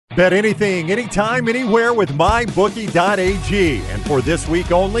Bet anything, anytime, anywhere with MyBookie.ag. And for this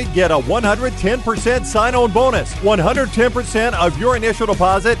week only, get a 110% sign-on bonus. 110% of your initial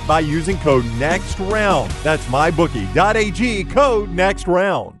deposit by using code NEXTROUND. That's MyBookie.ag, code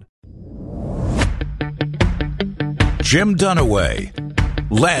NEXTROUND. Jim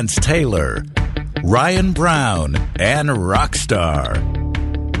Dunaway, Lance Taylor, Ryan Brown, and Rockstar.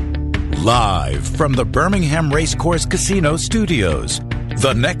 Live from the Birmingham Racecourse Casino Studios,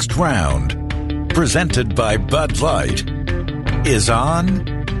 the next round, presented by Bud Light, is on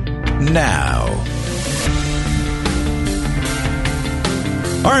now.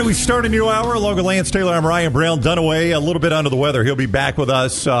 All right, we start a new hour. Along with Lance Taylor, I'm Ryan Brown. Dunaway, a little bit under the weather. He'll be back with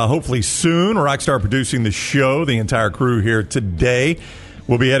us hopefully soon. Rockstar producing the show, the entire crew here today.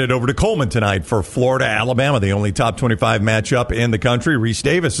 We'll be headed over to Coleman tonight for Florida, Alabama, the only top 25 matchup in the country. Reese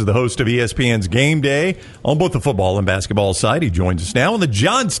Davis is the host of ESPN's Game Day on both the football and basketball side. He joins us now on the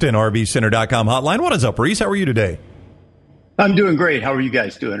JohnstonRVCenter.com hotline. What is up, Reese? How are you today? I'm doing great. How are you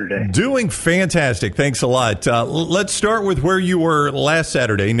guys doing today? Doing fantastic. Thanks a lot. Let's start with where you were last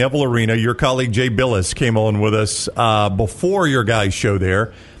Saturday, Neville Arena. Your colleague Jay Billis came on with us before your guys' show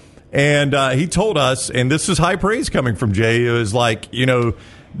there. And he told us, and this is high praise coming from Jay, it was like, you know,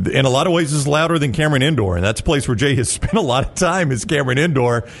 in a lot of ways, it's louder than Cameron Indoor. And that's a place where Jay has spent a lot of time is Cameron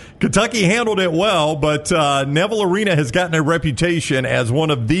Indoor. Kentucky handled it well, but Neville Arena has gotten a reputation as one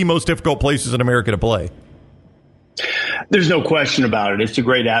of the most difficult places in America to play. There's no question about it. It's a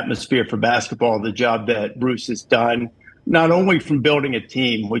great atmosphere for basketball. The job that Bruce has done, not only from building a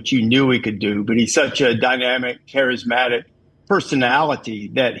team, which you knew he could do, but he's such a dynamic, charismatic personality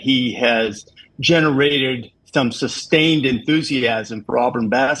that he has generated some sustained enthusiasm for Auburn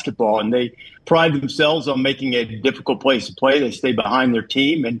basketball. And they pride themselves on making it a difficult place to play. They stay behind their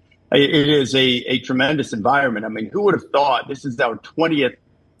team. And it is a tremendous environment. I mean, who would have thought this is our 20th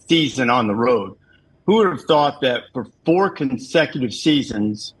season on the road? Who would have thought that for 4 consecutive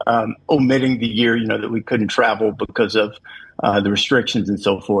seasons, omitting the year, you know, that we couldn't travel because of the restrictions and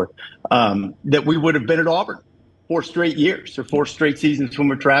so forth, that we would have been at Auburn 4 straight years or 4 straight seasons when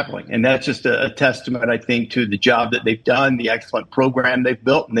we're traveling. And that's just a testament, I think, to the job that they've done, the excellent program they've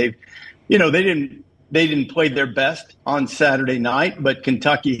built. And they've, you know, they didn't play their best on Saturday night, but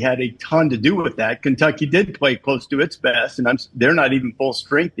Kentucky had a ton to do with that. Kentucky did play close to its best, and they're not even full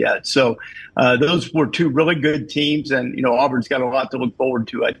strength yet. So those were 2 really good teams, and you know Auburn's got a lot to look forward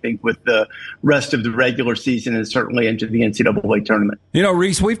to, I think, with the rest of the regular season and certainly into the NCAA tournament. You know,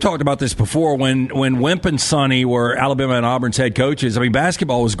 Reese, we've talked about this before. When Wimp and Sonny were Alabama and Auburn's head coaches, I mean,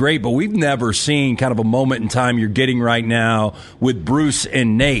 basketball was great, but we've never seen kind of a moment in time you're getting right now with Bruce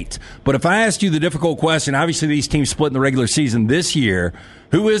and Nate. But if I asked you the difficult question, obviously these teams split in the regular season this year.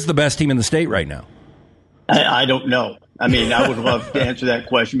 Who is the best team in the state right now? I don't know. I mean, I would love to answer that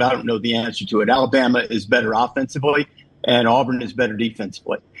question, but I don't know the answer to it. Alabama is better offensively, and Auburn is better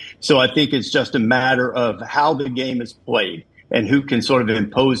defensively. So I think it's just a matter of how the game is played and who can sort of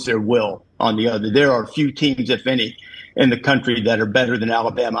impose their will on the other. There are few teams, if any, in the country that are better than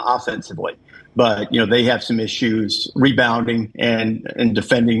Alabama offensively. But, you know, they have some issues rebounding and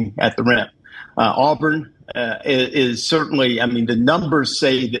defending at the rim. Auburn is certainly, I mean, the numbers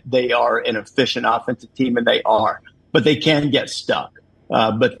say that they are an efficient offensive team, and they are, but they can get stuck.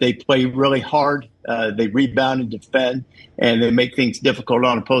 But they play really hard. They rebound and defend, and they make things difficult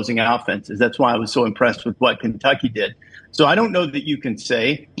on opposing offenses. That's why I was so impressed with what Kentucky did. So I don't know that you can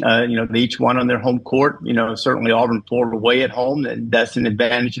say, you know, they each won on their home court. You know, certainly Auburn pulled away at home, and that's an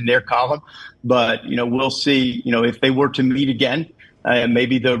advantage in their column. But, you know, we'll see, you know, if they were to meet again.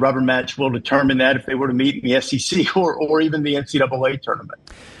 Maybe the rubber match will determine that if they were to meet in the SEC or even the NCAA tournament.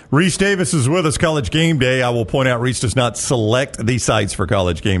 Reese Davis is with us, College Game Day. I will point out Reese does not select the sites for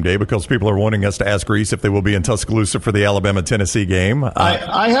College Game Day because people are wanting us to ask Reese if they will be in Tuscaloosa for the Alabama-Tennessee game.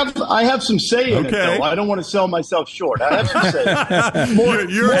 I have some say in it, though. I don't want to sell myself short. I have some say.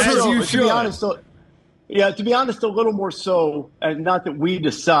 To be honest, a little more so, and not that we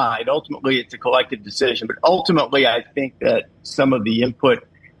decide. Ultimately, it's a collective decision. But ultimately, I think that some of the input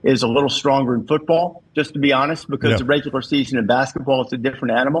is a little stronger in football, just to be honest, because the regular season in basketball is a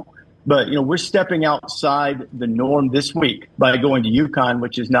different animal. But, you know, we're stepping outside the norm this week by going to UConn,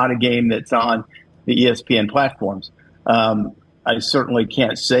 which is not a game that's on the ESPN platforms. I certainly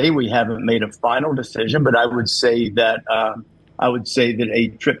can't say we haven't made a final decision, but I would say that a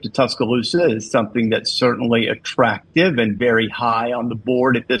trip to Tuscaloosa is something that's certainly attractive and very high on the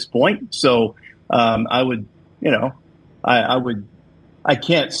board at this point. So I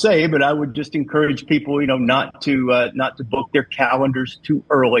can't say, but I would just encourage people, you know, not to book their calendars too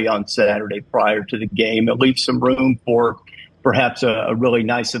early on Saturday prior to the game. It leaves some room for perhaps a really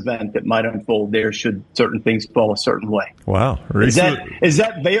nice event that might unfold there should certain things fall a certain way. Wow. Is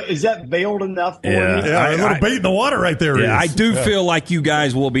that veiled enough for you? Yeah, a little bait in the water right there. Yeah, I do feel like you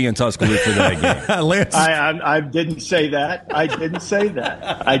guys will be in Tuscaloosa that game. Lance. I didn't say that. I didn't say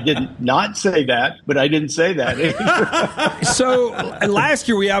that. I did not say that, but I didn't say that. So last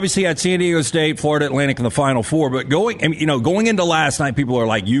year we obviously had San Diego State, Florida Atlantic in the Final Four, but going into last night, people are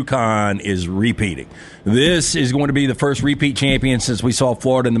like, UConn is repeating. This is going to be the first repeat champion since we saw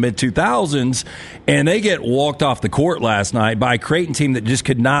Florida in the mid-2000s, and they get walked off the court last night by a Creighton team that just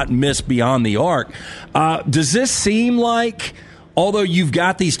could not miss beyond the arc. Does this seem like, although you've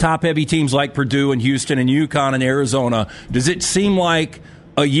got these top-heavy teams like Purdue and Houston and UConn and Arizona, does it seem like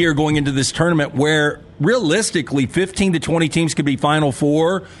a year going into this tournament where realistically 15 to 20 teams could be Final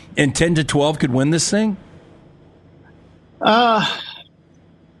Four and 10 to 12 could win this thing?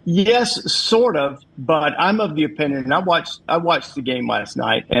 Yes, sort of, but I'm of the opinion, and I watched the game last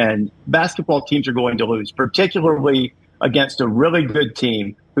night, and basketball teams are going to lose, particularly against a really good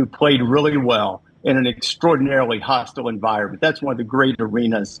team who played really well in an extraordinarily hostile environment. That's one of the great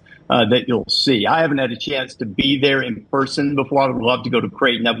arenas that you'll see. I haven't had a chance to be there in person before. I would love to go to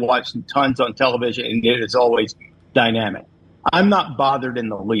Creighton. I've watched tons on television, and it is always dynamic. I'm not bothered in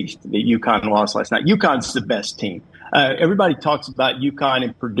the least that UConn lost last night. UConn's the best team. Everybody talks about UConn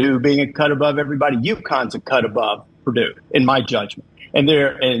and Purdue being a cut above everybody. UConn's a cut above Purdue, in my judgment. And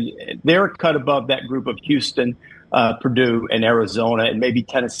they're a cut above that group of Houston, Purdue, and Arizona, and maybe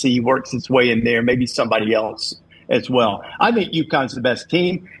Tennessee works its way in there, maybe somebody else as well. I think UConn's the best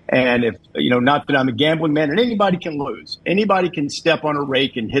team, and if not that I'm a gambling man, and anybody can lose. Anybody can step on a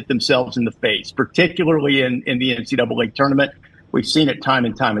rake and hit themselves in the face, particularly in the NCAA tournament. We've seen it time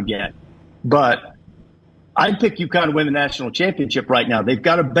and time again. But I'd pick UConn to win the national championship right now. They've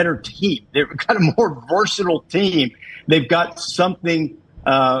got a better team. They've got a more versatile team. They've got something.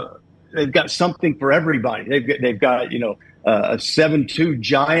 They've got something for everybody. They've got a 7'2"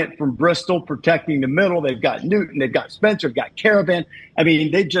 giant from Bristol protecting the middle. They've got Newton. They've got Spencer. They've got Caravan. I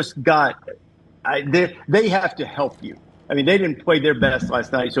mean, they just got. They have to help you. I mean, they didn't play their best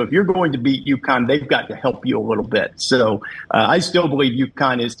last night. So if you're going to beat UConn, they've got to help you a little bit. So I still believe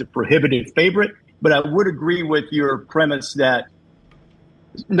UConn is the prohibitive favorite. But I would agree with your premise that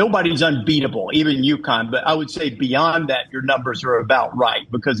nobody's unbeatable, even UConn. But I would say beyond that, your numbers are about right,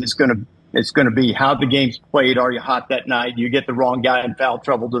 because it's going to be how the game's played. Are you hot that night? Do you get the wrong guy in foul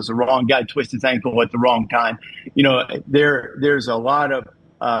trouble? Does the wrong guy twist his ankle at the wrong time? There's a lot of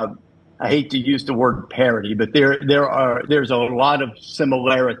I hate to use the word parity, but there's a lot of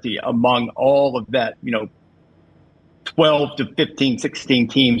similarity among all of that. 12 to 15, 16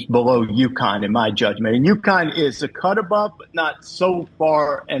 teams below UConn, in my judgment. And UConn is a cut above, but not so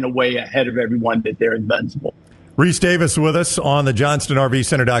far and away ahead of everyone that they're invincible. Reese Davis with us on the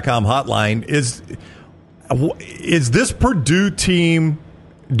JohnstonRVCenter.com hotline. Is this Purdue team,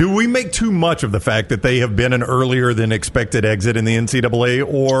 do we make too much of the fact that they have been an earlier than expected exit in the NCAA,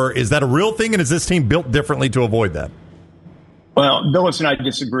 or is that a real thing, and is this team built differently to avoid that? Well, Billis and I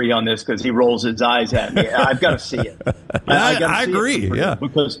disagree on this because he rolls his eyes at me. I've got to see it. I agree,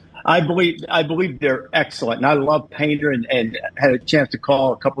 because I believe they're excellent, and I love Painter and had a chance to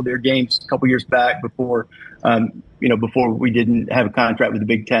call a couple of their games a couple years back before we didn't have a contract with the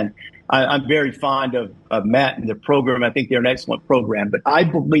Big Ten. I'm very fond of Matt and the program. I think they're an excellent program, but I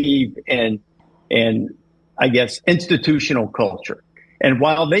believe in I guess institutional culture. And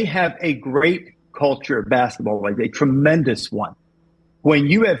while they have a great culture of basketball, like a tremendous one, when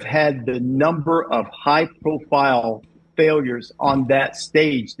you have had the number of high profile failures on that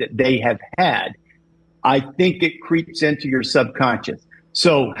stage that they have had, I think it creeps into your subconscious.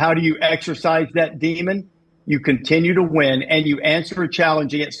 So how do you exercise that demon? You continue to win and you answer a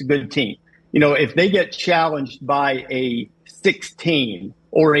challenge against a good team. If they get challenged by a 16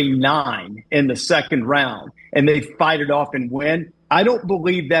 or a 9 in the second round and they fight it off and win, I don't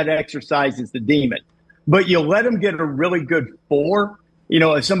believe that exercises the demon. But you let them get a really good 4.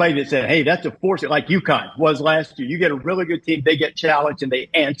 As somebody that said, hey, that's a 4, like UConn was last year. You get a really good team, they get challenged and they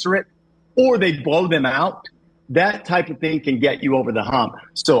answer it, or they blow them out. That type of thing can get you over the hump.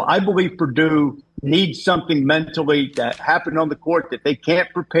 So I believe Purdue needs something mentally that happened on the court that they can't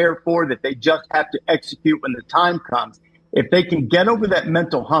prepare for, that they just have to execute when the time comes. If they can get over that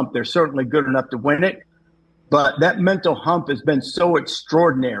mental hump, they're certainly good enough to win it. But that mental hump has been so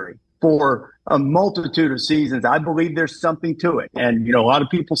extraordinary for a multitude of seasons. I believe there's something to it. And, a lot of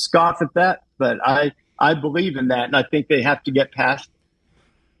people scoff at that, but I believe in that. And I think they have to get past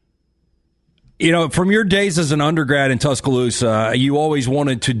You know, from your days as an undergrad in Tuscaloosa, you always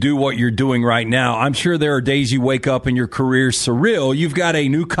wanted to do what you're doing right now. I'm sure there are days you wake up and your career's surreal. You've got a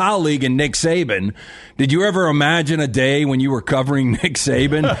new colleague in Nick Saban. Did you ever imagine a day when you were covering Nick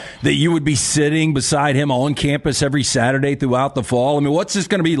Saban that you would be sitting beside him on campus every Saturday throughout the fall? I mean, what's this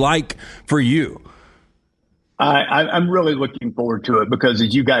going to be like for you? I'm really looking forward to it because,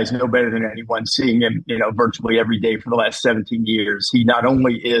 as you guys know better than anyone, seeing him, virtually every day for the last 17 years, he not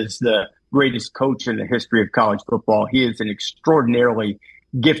only is the greatest coach in the history of college football, he is an extraordinarily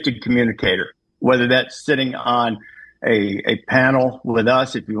gifted communicator, whether that's sitting on a panel with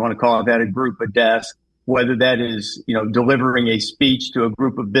us, if you want to call it that, a group, a desk, whether that is, delivering a speech to a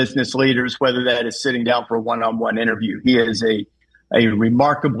group of business leaders, whether that is sitting down for a one-on-one interview. He is a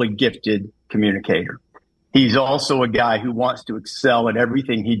remarkably gifted communicator. He's also a guy who wants to excel at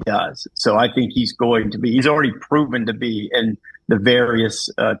everything he does. So I think he's already proven to be in the various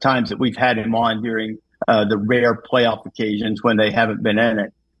times that we've had him on during the rare playoff occasions when they haven't been in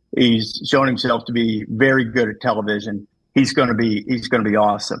it. He's shown himself to be very good at television. He's going to be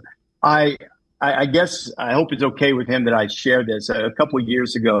awesome. I guess I hope it's okay with him that I share this. A couple of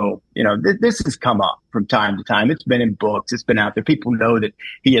years ago, this has come up from time to time. It's been in books. It's been out there. People know that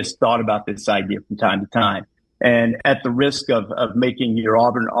he has thought about this idea from time to time. And at the risk of making your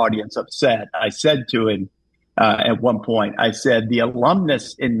Auburn audience upset, I said to him at one point, I said, the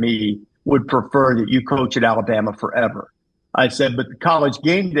alumnus in me would prefer that you coach at Alabama forever. I said, but the college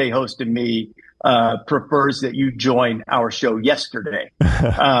game day host in me prefers that you join our show yesterday,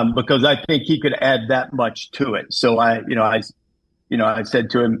 because I think he could add that much to it. So I said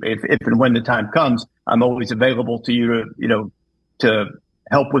to him, if and when the time comes, I'm always available to you to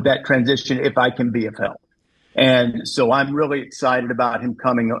help with that transition if I can be of help. And so I'm really excited about him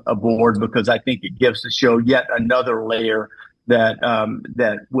coming aboard because I think it gives the show yet another layer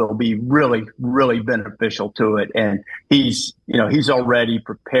that will be really, really beneficial to it. And he's already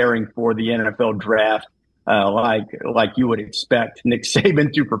preparing for the NFL draft, like you would expect Nick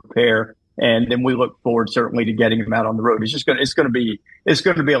Saban to prepare. And then we look forward certainly to getting him out on the road. It's going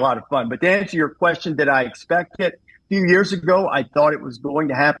to be a lot of fun. But to answer your question, did I expect it? A few years ago, I thought it was going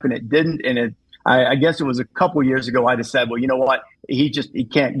to happen. It didn't. And I guess it was a couple of years ago I decided, well, you know what? He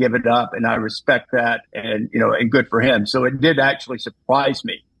can't give it up. And I respect that. And good for him. So it did actually surprise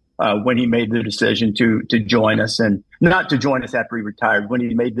me when he made the decision to join us, and not to join us after he retired, when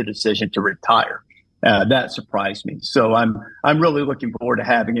he made the decision to retire. That surprised me. So I'm really looking forward to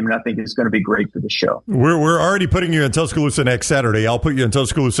having him, and I think it's going to be great for the show. We're already putting you in Tuscaloosa next Saturday. I'll put you in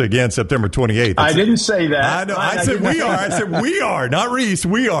Tuscaloosa again September 28th. I didn't say that. I know. I said we are. I said we are, not Reese.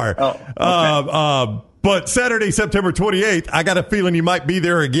 We are. Oh, okay. But Saturday, September 28th, I got a feeling you might be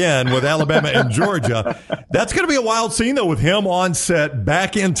there again with Alabama and Georgia. That's going to be a wild scene, though, with him on set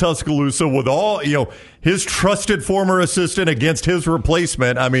back in Tuscaloosa with all, his trusted former assistant against his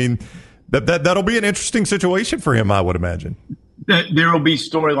replacement. I mean, that'll be an interesting situation for him, I would imagine. There will be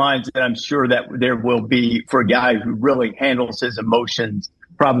storylines that I'm sure that there will be for a guy who really handles his emotions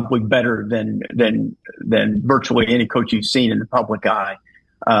probably better than virtually any coach you've seen in the public eye.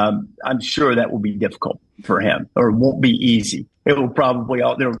 I'm sure that will be difficult for him, or it won't be easy. There will probably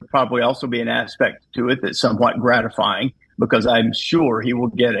also be an aspect to it that's somewhat gratifying, because I'm sure he will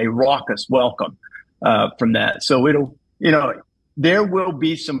get a raucous welcome from that. So there will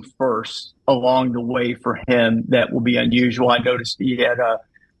be some firsts along the way for him that will be unusual. I noticed he had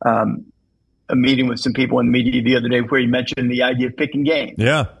a meeting with some people in the media the other day where he mentioned the idea of picking games.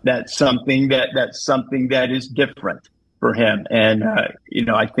 Yeah, that's something that is different for him, and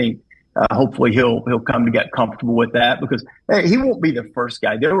I think hopefully he'll come to get comfortable with that, because he won't be the first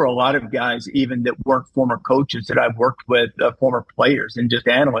guy. There were a lot of guys even that weren't former coaches that I've worked with, former players and just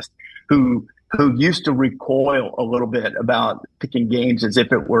analysts who used to recoil a little bit about picking games as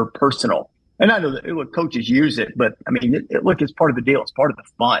if it were personal. And I know that coaches use it, but I mean, it's part of the deal. It's part of the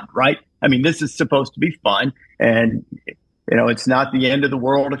fun, right? I mean, this is supposed to be fun, and it's not the end of the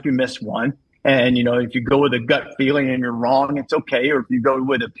world if you miss one. And, if you go with a gut feeling and you're wrong, it's okay. Or if you go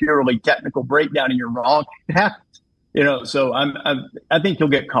with a purely technical breakdown and you're wrong, it happens. So I think he'll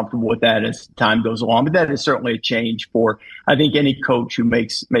get comfortable with that as time goes along. But that is certainly a change for, I think, any coach who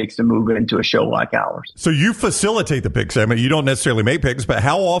makes the move into a show like ours. So you facilitate the pick segment. You don't necessarily make picks, but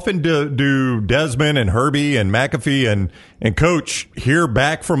how often do Desmond and Herbie and McAfee and Coach hear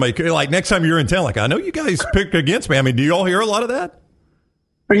back from like next time you're in town? Like, I know you guys picked against me. I mean, do you all hear a lot of that?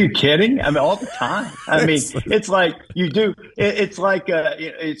 Are you kidding? I mean, all the time. I mean, it's like you do. It's like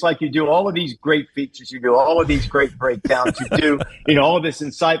you do all of these great features. You do all of these great breakdowns. You do, all of this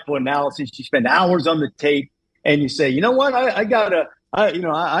insightful analysis. You spend hours on the tape, and you say, you know what? I got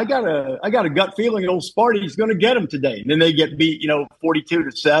I got a gut feeling Old Sparty's going to get them today. And then they get beat,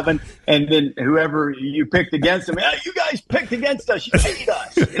 42-7, and then whoever you picked against them, you guys picked against us, you beat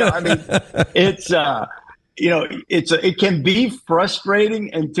us. It can be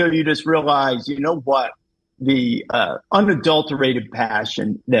frustrating until you just realize, the unadulterated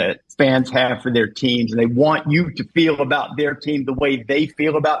passion that fans have for their teams, and they want you to feel about their team the way they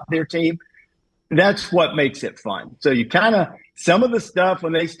feel about their team. That's what makes it fun. So you some of the stuff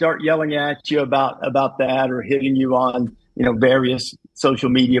when they start yelling at you about that or hitting you on, various social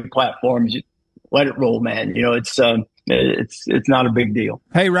media platforms, you let it roll, man. It's not a big deal.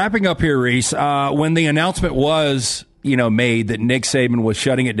 Hey, wrapping up here, Reese, when the announcement was made that Nick Saban was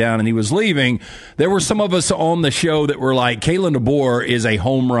shutting it down and he was leaving, there were some of us on the show that were like, Kalen DeBoer is a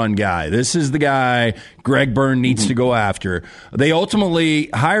home run guy. This is the guy Greg Byrne needs to go after. They ultimately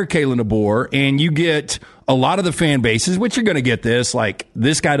hire Kalen DeBoer, and you get a lot of the fan bases, which you're going to get like,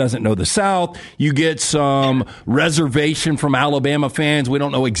 this guy doesn't know the South. You get some reservation from Alabama fans. We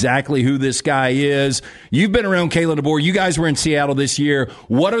don't know exactly who this guy is. You've been around Kalen DeBoer. You guys were in Seattle this year.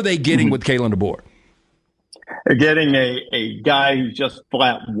 What are they getting with Kalen DeBoer? They're getting a guy who's just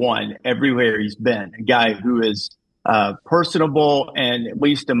flat won everywhere he's been, a guy who is personable, and at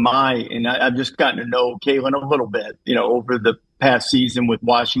least I've just gotten to know Kalen a little bit, over the past season with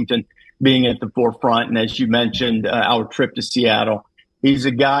Washington being at the forefront. And as you mentioned, our trip to Seattle, he's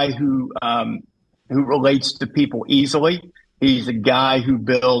a guy who relates to people easily. He's a guy who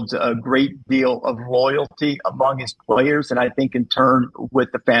builds a great deal of loyalty among his players, and I think in turn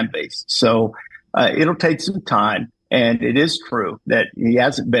with the fan base. So it'll take some time, and it is true that he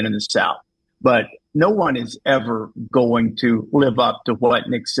hasn't been in the South, but no one is ever going to live up to what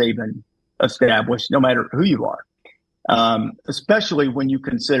Nick Saban established, no matter who you are, especially when you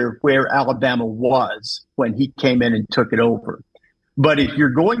consider where Alabama was when he came in and took it over. But if you're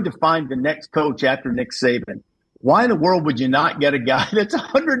going to find the next coach after Nick Saban, why in the world would you not get a guy that's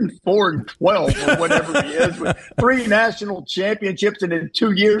 104-12 or whatever he is, with 3 national championships, and in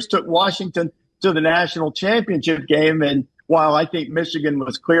 2 years took Washington to the national championship game? And while I think Michigan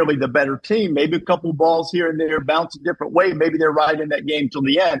was clearly the better team, maybe a couple balls here and there bounce a different way, maybe they're right in that game till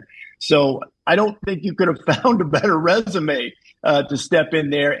the end. So I don't think you could have found a better resume to step in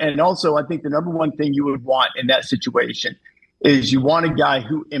there. And also, I think the number one thing you would want in that situation is you want a guy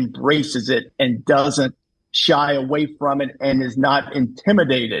who embraces it and doesn't shy away from it and is not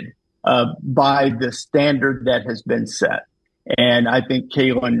intimidated by the standard that has been set. And I think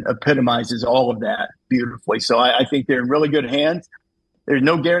Kalen epitomizes all of that beautifully. So I think they're in really good hands. There's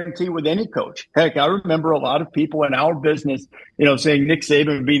no guarantee with any coach. Heck, I remember a lot of people in our business, saying Nick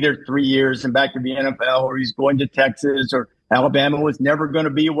Saban would be there 3 years and back to the NFL, or he's going to Texas, or Alabama was never going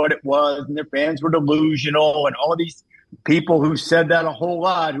to be what it was, and their fans were delusional, and all of these people who said that a whole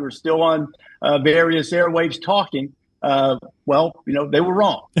lot, who are still on various airwaves talking. They were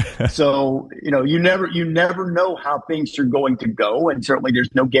wrong. So, you never know how things are going to go. And certainly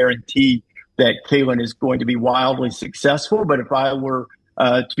there's no guarantee that Kalen is going to be wildly successful. But if I were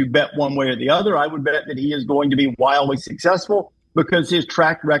to bet one way or the other, I would bet that he is going to be wildly successful, because his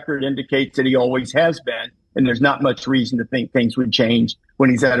track record indicates that he always has been. And there's not much reason to think things would change when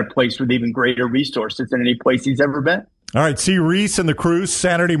he's at a place with even greater resources than any place he's ever been. All right, see Reese and the crew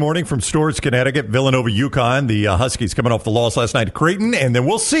Saturday morning from Storrs, Connecticut, Villanova, UConn. The Huskies coming off the loss last night to Creighton, and then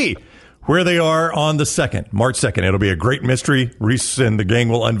we'll see where they are on the 2nd, March 2nd. It'll be a great mystery. Reese and the gang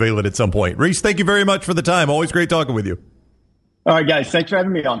will unveil it at some point. Reese, thank you very much for the time. Always great talking with you. All right, guys. Thanks for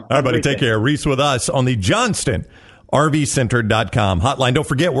having me on. All right, buddy. Take care. Reese with us on the Johnston RVCenter.com hotline. Don't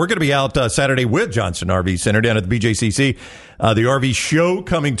forget, we're going to be out Saturday with Johnston RV Center down at the BJCC. The RV show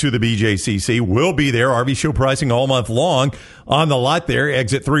coming to the BJCC will be there. RV show pricing all month long on the lot there.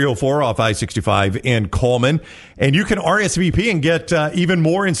 Exit 304 off I-65 in Coleman. And you can RSVP and get even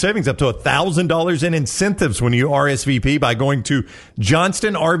more in savings, up to $1,000 in incentives when you RSVP by going to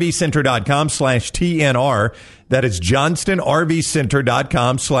JohnstonRVCenter.com/TNR. That is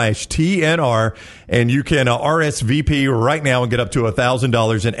JohnstonRVCenter.com/TNR. And you can RSVP right now and get up to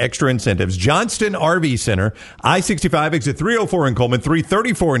 $1,000 in extra incentives. Johnston RV Center, I-65 exit 304 in Coleman,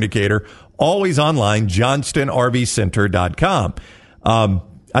 334 in Decatur. Always online, JohnstonRVCenter.com. I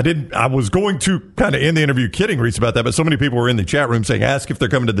was going to kind of end the interview kidding Reese about that, but so many people were in the chat room saying, ask if they're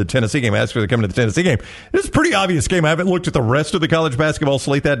coming to the Tennessee game, ask if they're coming to the Tennessee game. It's a pretty obvious game. I haven't looked at the rest of the college basketball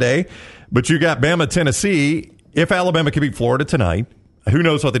slate that day, but you got Bama, Tennessee. If Alabama can beat Florida tonight, who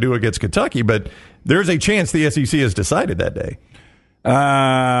knows what they do against Kentucky, but there's a chance the SEC has decided that day.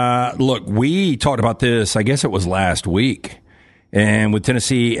 Look, we talked about this, I guess it was last week. And with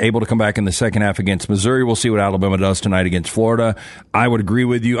Tennessee able to come back in the second half against Missouri, we'll see what Alabama does tonight against Florida. I would agree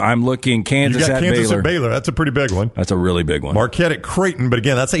with you. I'm looking Kansas at Kansas Baylor. at Baylor. That's a pretty big one. That's a really big one. Marquette at Creighton, but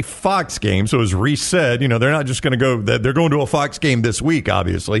again, that's a Fox game. So as Reese said, they're not just going to go. They're going to a Fox game this week,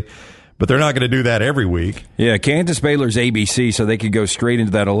 obviously, but they're not going to do that every week. Yeah, Kansas Baylor's ABC, so they could go straight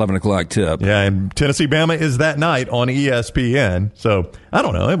into that 11 o'clock tip. Yeah, and Tennessee Bama is that night on ESPN. So I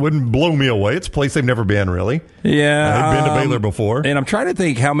don't know. It wouldn't blow me away. It's a place they've never been, really. Yeah. They've been to Baylor before. And I'm trying to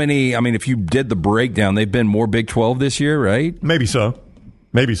think how many, if you did the breakdown, they've been more Big 12 this year, right? Maybe so.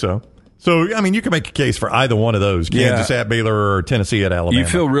 So, you can make a case for either one of those, Kansas at Baylor or Tennessee at Alabama. You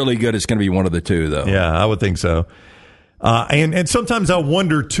feel really good it's going to be one of the two, though. Yeah, I would think so. And sometimes I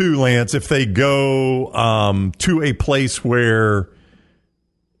wonder, too, Lance, if they go to a place where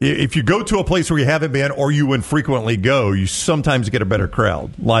if you go to a place where you haven't been or you infrequently go, you sometimes get a better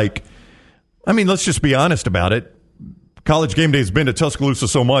crowd. Let's just be honest about it. College Game Day has been to Tuscaloosa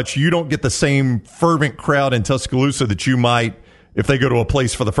so much, you don't get the same fervent crowd in Tuscaloosa that you might if they go to a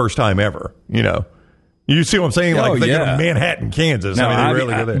place for the first time ever, You see what I'm saying? If they go to Manhattan, Kansas. They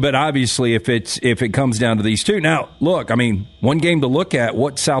rarely go there. But obviously, if it comes down to these two. Now, look, one game to look at,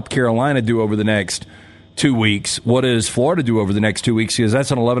 what South Carolina do over the next 2 weeks? What does Florida do over the next 2 weeks? Because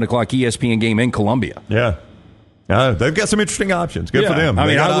that's an 11 o'clock ESPN game in Columbia. Yeah. They've got some interesting options. Good for them.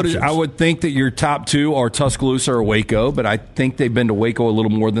 I would think that your top two are Tuscaloosa or Waco, but I think they've been to Waco a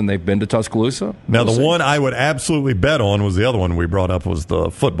little more than they've been to Tuscaloosa. Now, the one I would absolutely bet on was the other one we brought up was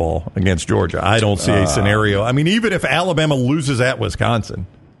the football against Georgia. I don't see a scenario. Even if Alabama loses at Wisconsin,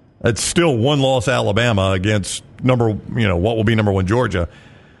 it's still one-loss Alabama against what will be number one Georgia.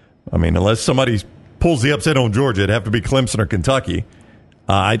 Unless somebody pulls the upset on Georgia, it'd have to be Clemson or Kentucky.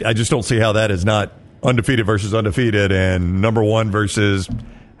 I just don't see how that is not undefeated versus undefeated, and number one versus,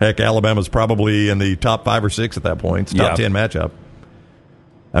 Alabama's probably in the top 5 or 6 at that point. It's top 10 matchup.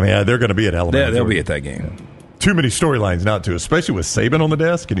 They're going to be at Alabama. They'll be at that game. Too many storylines not to, especially with Saban on the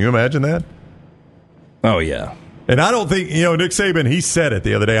desk. Can you imagine that? Oh, yeah. And I don't think, Nick Saban, he said it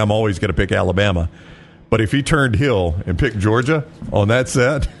the other day, I'm always going to pick Alabama. But if he turned heel and picked Georgia on that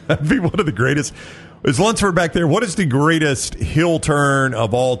set, that'd be one of the greatest. Is Lunsford back there? What is the greatest heel turn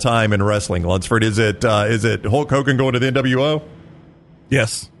of all time in wrestling, Lunsford? Is it Hulk Hogan going to the NWO?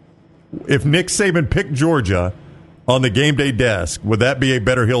 Yes. If Nick Saban picked Georgia on the game day desk, would that be a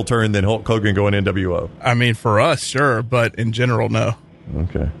better heel turn than Hulk Hogan going NWO? For us, sure, but in general, no.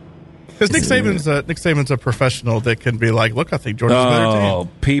 Okay. Because Nick Saban's a professional that can be like, look, I think Georgia's a better team. Oh,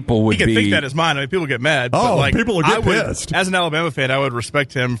 people would he can think that is mine. People get mad. People will get pissed. As an Alabama fan, I would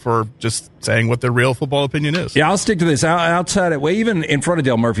respect him for just saying what their real football opinion is. Yeah, I'll stick to this. Outside it, even in front of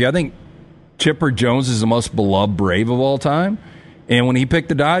Dale Murphy, I think Chipper Jones is the most beloved Brave of all time. And when he picked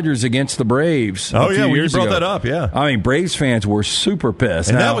the Dodgers against the Braves a few years you brought ago, that up, yeah. Braves fans were super pissed.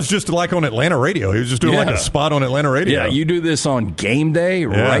 And that was just like on Atlanta radio. He was just doing like a spot on Atlanta radio. Yeah, you do this on game day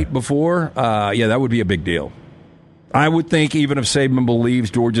right before, that would be a big deal. I would think even if Saban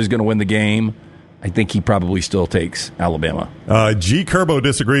believes Georgia's going to win the game, I think he probably still takes Alabama. G. Kerbo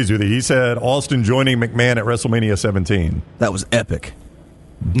disagrees with you. He said Austin joining McMahon at WrestleMania 17. That was epic.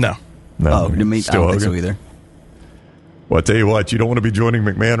 No. I don't think so either. Well, I tell you what, you don't want to be joining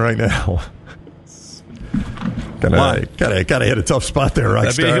McMahon right now. Kind of hit a tough spot there,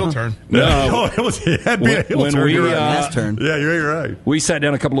 right? That'd be a heel turn. No, it had to be a heel turn. Turn. Yeah, you're right. We sat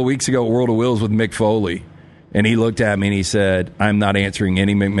down a couple of weeks ago at World of Wheels with Mick Foley, and he looked at me and he said, "I'm not answering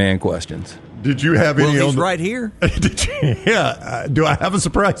any McMahon questions." Did you have any? He's right here. Did you? Yeah. Do I have a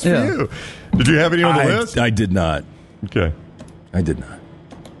surprise for you? Did you have any on the list? I did not. Okay. I did not.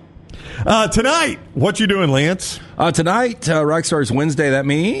 Tonight, what you doing, Lance? Tonight, Rockstars Wednesday. That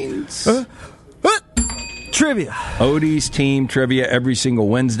means trivia. Odie's team trivia every single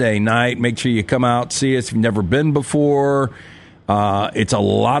Wednesday night. Make sure you come out, see us if you've never been before. It's a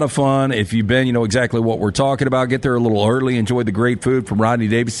lot of fun. If you've been, you know exactly what we're talking about. Get there a little early. Enjoy the great food from Rodney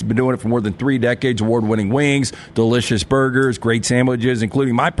Davis. He's been doing it for more than 3 decades. Award-winning wings, delicious burgers, great sandwiches,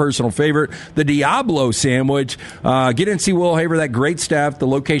 including my personal favorite, the Diablo sandwich. Get in and see Will Haver, that great staff. The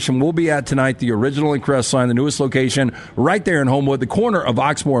location we'll be at tonight, the original in Crestline, the newest location, right there in Homewood, the corner of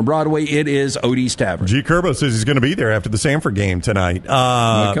Oxmoor and Broadway. It is Odie's Tavern. G. Kerbo says he's going to be there after the Sanford game tonight.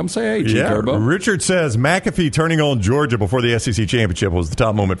 Come say hey, G. Kerbo. Richard says McAfee turning on Georgia before the SEC championship was the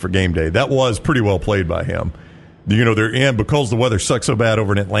top moment for game day. That was pretty well played by him. You know, they're in, because the weather sucks so bad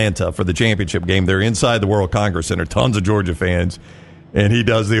over in Atlanta for the championship game, they're inside the World Congress Center, tons of Georgia fans, and he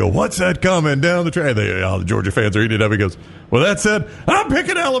does the, what's that coming down the track? The Georgia fans are eating it up. He goes, well, that said, I'm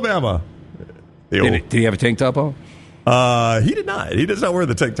picking Alabama. Did he have a tank top on? He did not. He does not wear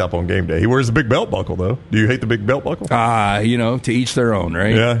the tank top on game day. He wears a big belt buckle, though. Do you hate the big belt buckle? To each their own,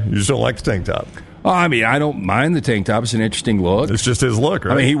 right? Yeah, you just don't like the tank top. I mean, I don't mind the tank top. It's an interesting look. It's just his look,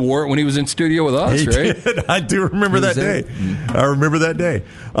 right? I mean, he wore it when he was in studio with us, He right? did. I do remember that day. I remember that day.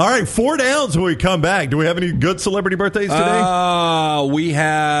 All right, 4 downs when we come back. Do we have any good celebrity birthdays today? We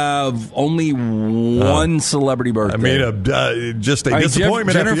have only one celebrity birthday. I mean, just a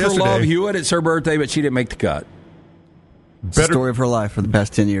disappointment after Jennifer yesterday. Love Hewitt, it's her birthday, but she didn't make the cut. Story of her life for the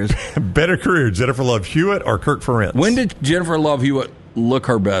past 10 years. Better career, Jennifer Love Hewitt or Kirk Ferentz? When did Jennifer Love Hewitt look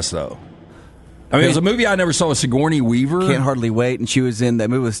her best, though? I mean, it was a movie I never saw with Sigourney Weaver. Can't Hardly Wait, and she was in that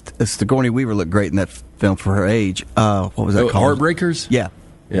movie. Sigourney Weaver looked great in that film for her age. What was that called? Heartbreakers? Yeah.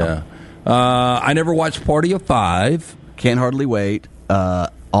 I never watched Party of Five. Can't Hardly Wait.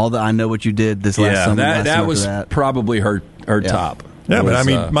 All the I Know What You Did this last summer. That was probably her top. Yeah, but I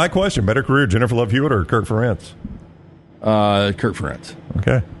mean, my question, better career, Jennifer Love Hewitt or Kirk Ferentz? Kirk Ferentz.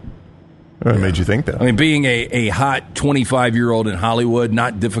 Okay. What made you think that? I mean, being a hot 25-year-old in Hollywood,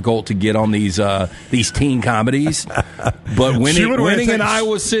 not difficult to get on these teen comedies. But winning in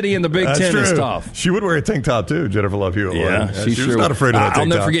Iowa City in the Big Ten is tough. She would wear a tank top too, Jennifer Love Hewitt. Yeah, she was not afraid of that tank top. I'll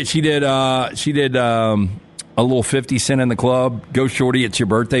never forget. She did a little 50 Cent in the Club. Go Shorty, it's your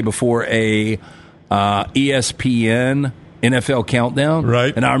birthday before a ESPN NFL Countdown,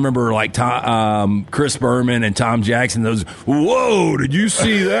 right? And I remember like Chris Berman and Tom Jackson. Those, whoa! Did you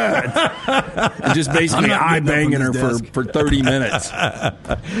see that? And just basically eye banging her for 30 minutes. All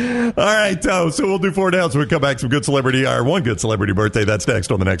right, so we'll do 4 downs when we come back. Some good celebrity, or one good celebrity birthday. That's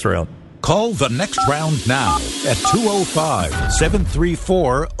next on the next round. Call the next round now at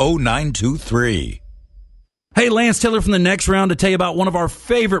 205-734-0923. Hey, Lance Taylor from the next round to tell you about one of our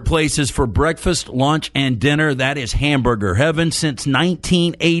favorite places for breakfast, lunch, and dinner. That is Hamburger Heaven since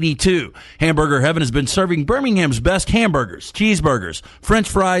 1982. Hamburger Heaven has been serving Birmingham's best hamburgers, cheeseburgers, French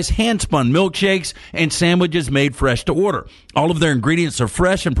fries, hand-spun milkshakes, and sandwiches made fresh to order. All of their ingredients are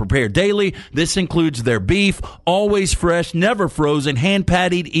fresh and prepared daily. This includes their beef, always fresh, never frozen,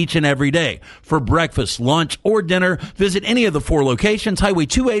 hand-pattied each and every day. For breakfast, lunch, or dinner, visit any of the 4 locations, Highway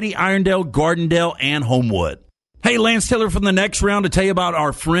 280, Irondale, Gardendale, and Homewood. Hey, Lance Taylor from the next round to tell you about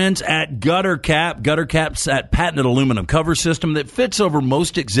our friends at Gutter Cap. Gutter Cap's that patented aluminum cover system that fits over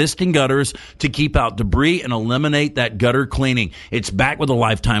most existing gutters to keep out debris and eliminate that gutter cleaning. It's backed with a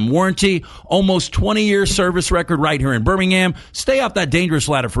lifetime warranty, almost 20-year service record right here in Birmingham. Stay off that dangerous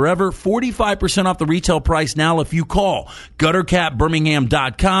ladder forever. 45% off the retail price now if you call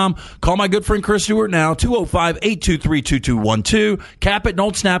GutterCapBirmingham.com. Call my good friend Chris Stewart now, 205-823-2212. Cap it,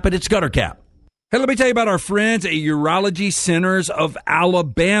 don't snap it. It's Gutter Cap. Hey, let me tell you about our friends at Urology Centers of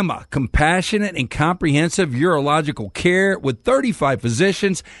Alabama. Compassionate and comprehensive urological care with 35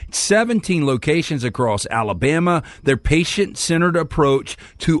 physicians, 17 locations across Alabama. Their patient-centered approach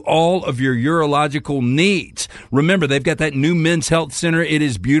to all of your urological needs. Remember, they've got that new men's health center. It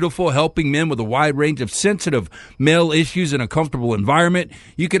is beautiful, helping men with a wide range of sensitive male issues in a comfortable environment.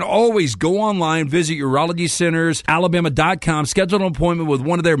 You can always go online, visit UrologyCentersAlabama.com, schedule an appointment with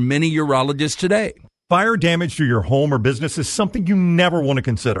one of their many urologists today. Fire damage to your home or business is something you never want to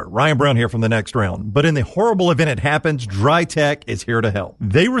consider. Ryan Brown here from the next round. But in the horrible event it happens, Dry Tech is here to help.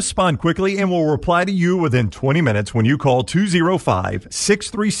 They respond quickly and will reply to you within 20 minutes when you call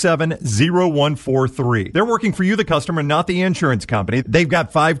 205-637-0143. They're working for you, the customer, not the insurance company. They've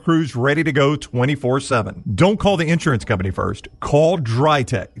got 5 crews ready to go 24/7. Don't call the insurance company first. Call Dry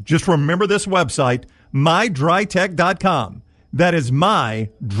Tech. Just remember this website, mydrytech.com. That is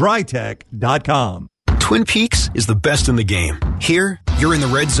mydrytech.com. Twin Peaks is the best in the game. Here, you're in the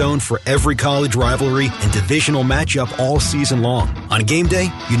red zone for every college rivalry and divisional matchup all season long. On game day,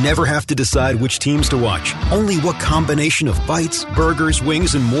 you never have to decide which teams to watch. Only what combination of bites, burgers,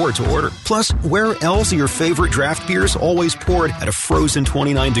 wings, and more to order. Plus, where else are your favorite draft beers always poured at a frozen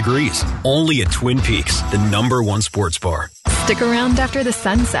 29 degrees? Only at Twin Peaks, the #1 sports bar. Stick around after the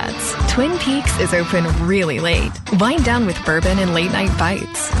sun sets. Twin Peaks is open really late. Wind down with bourbon and late night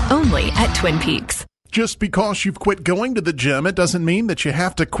bites. Only at Twin Peaks. Just because you've quit going to the gym, it doesn't mean that you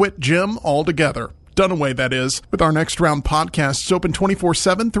have to quit gym altogether. Dunaway, that is. With our Next Round podcasts open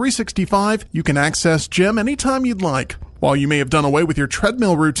 24/7, 365, you can access gym anytime you'd like. While you may have done away with your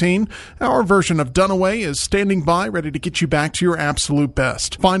treadmill routine, our version of Dunaway is standing by, ready to get you back to your absolute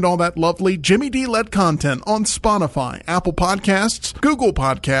best. Find all that lovely Jimmy D-led content on Spotify, Apple Podcasts, Google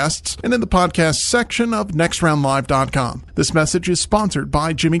Podcasts, and in the podcast section of NextRoundLive.com. This message is sponsored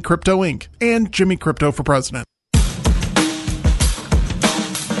by Jimmy Crypto Inc. and Jimmy Crypto for President.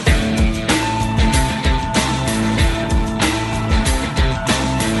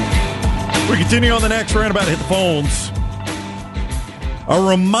 We Continue on the next round about Hit the Phones. A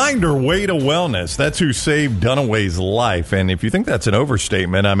reminder, Way to Wellness. That's who saved Dunaway's life. And if you think that's an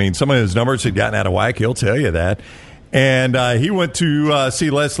overstatement, I mean, some of his numbers had gotten out of whack. He'll tell you that. And he went to see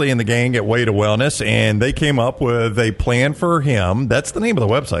Leslie and the gang at Way to Wellness, and they came up with a plan for him. That's the name of the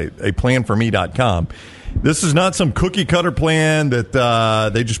website, aplanforme.com. This is not some cookie-cutter plan that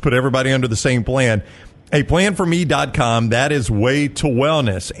they just put everybody under the same plan. Aplanforme.com, that is Way to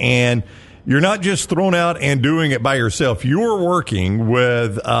Wellness. And you're not just thrown out and doing it by yourself. You're working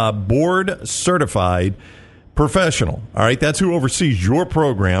with a board-certified professional. All right, that's who oversees your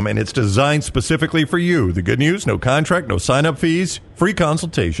program, and it's designed specifically for you. The good news, no contract, no sign-up fees, free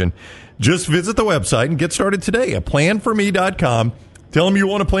consultation. Just visit the website and get started today at planforme.com. Tell them you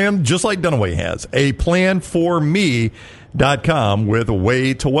want a plan just like Dunaway has. Aplanforme.com with a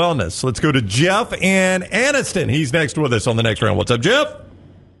Way to Wellness. Let's go to Jeff and Anniston. He's next with us on the next round. What's up, Jeff?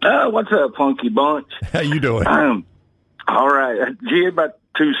 What's up, Funky Bunch? How you doing? All right. Gee, about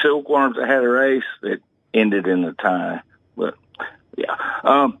 2 silkworms that had a race that ended in a tie. But, yeah.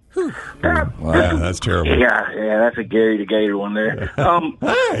 Wow, that's terrible. Yeah, that's a Gary the Gator one there.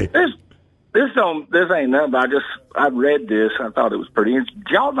 Hey. This ain't nothing, but I read this. I thought it was pretty interesting.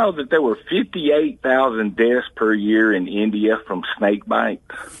 Did y'all know that there were 58,000 deaths per year in India from snake bites?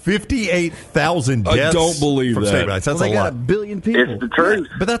 58,000 deaths? I don't believe from that. snake bites. That's Well, they a got lot. 1 billion people. It's the truth.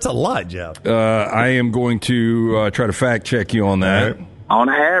 But that's a lot, Jeff. I am going to try to fact check you on that. Right. On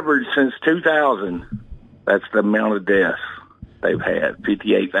average, since 2000, that's the amount of deaths they've had,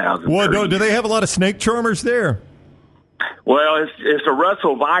 58,000. Well, do they have a lot of snake charmers there? Well, it's a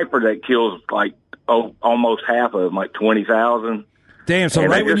Russell Viper that kills like almost half of them, like 20,000. Damn, so And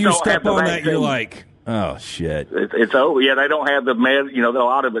right they when just you don't step have the on that, you're vaccine. like, oh, shit. It's over. Yeah, they don't have the med. You know, a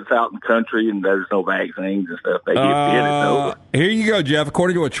lot of it's out in the country, and there's no vaccines and stuff. They get it. It's over. Here you go, Jeff.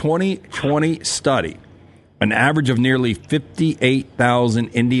 According to a 2020 study, an average of nearly 58,000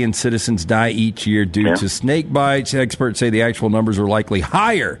 Indian citizens die each year due to snake bites. Experts say the actual numbers are likely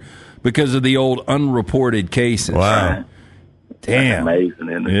higher because of the old unreported cases. Wow. Damn. That's amazing,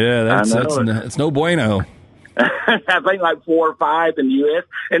 isn't it? Yeah, that's I know it's no bueno. I think like 4 or 5 in the U.S.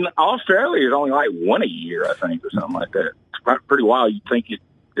 And Australia is only like 1 a year, I think, or something like that. It's pretty wild. You'd think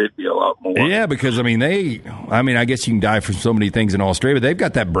it'd be a lot more. Yeah, because, I guess you can die from so many things in Australia, but they've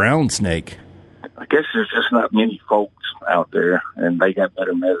got that brown snake. I guess there's just not many folks out there, and they got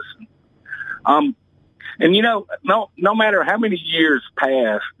better medicine. And, you know, no matter how many years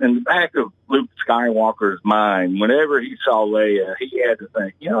pass, in the back of Luke Skywalker's mind, whenever he saw Leia, he had to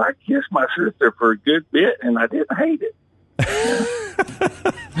think, you know, I kissed my sister for a good bit, and I didn't hate it.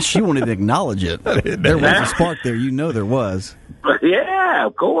 She won't even acknowledge it. There was a spark there. You know there was. But yeah,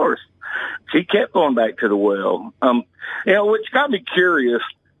 of course. She kept going back to the well. You know, which got me curious.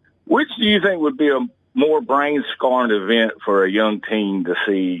 Which do you think would be a more brain-scarring event for a young teen to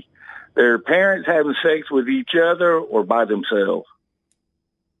see? Their parents having sex with each other or by themselves?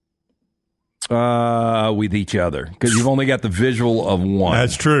 With each other, because you've only got the visual of one.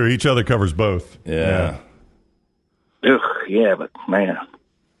 That's true. Each other covers both. Yeah. Ugh, yeah, but man.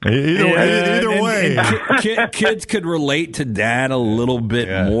 Either way. Kids could relate to dad a little bit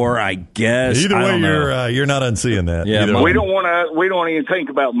more, I guess. Either I way, don't know. you're not unseeing that. Yeah, Either Mom- way. We don't even think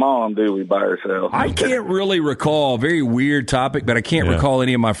about mom, do we, by ourselves? I can't really recall. Very weird topic, but I can't recall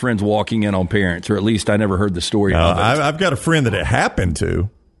any of my friends walking in on parents, or at least I never heard the story of it. I've got a friend that it happened to.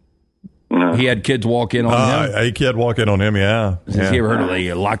 He had kids walk in on him. A kid walk in on him, yeah. Has he ever heard of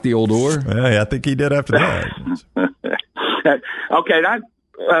they lock the old door? Yeah, I think he did after that. Okay,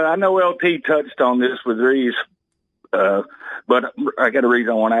 I know LT touched on this with Reese, but I got a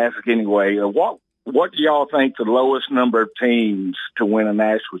reason I want to ask anyway. What do y'all think the lowest number of teams to win a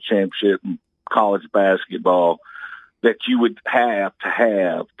national championship in college basketball that you would have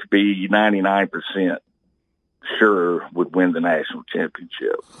to be 99% sure would win the national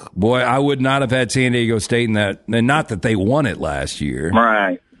championship? Boy, I would not have had San Diego State in that. And not that they won it last year.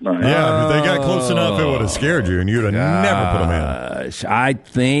 Right. Yeah, if they got close enough, it would have scared you, and you'd have never put them in.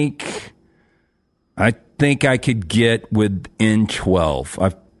 I think I could get within 12.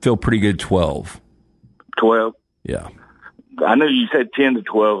 I feel pretty good 12. 12? Yeah. I know you said 10 to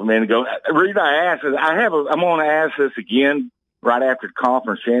 12 a minute ago. The reason I asked is I'm going to ask this again right after the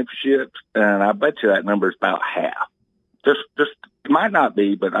conference championships, and I bet you that number is about half. Just it might not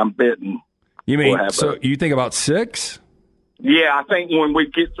be, but I'm betting. You mean, so you think about 6? Yeah, I think when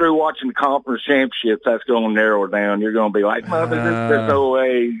we get through watching the conference championships, that's going to narrow it down. You're going to be like, no, there's no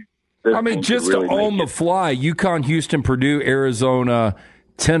way. I mean, just really on the fly, UConn, Houston, Purdue, Arizona,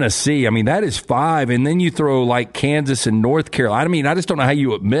 Tennessee. I mean, that is 5. And then you throw like Kansas and North Carolina. I mean, I just don't know how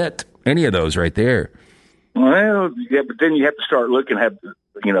you admit any of those right there. Well, yeah, but then you have to start looking at,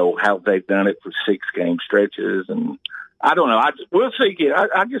 how they've done it for 6-game stretches. And I don't know. We'll see.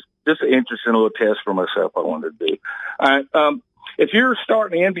 I just an interesting little test for myself I wanted to do. All right. If you're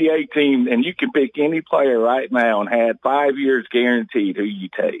starting an NBA team and you can pick any player right now and had 5 years guaranteed, who you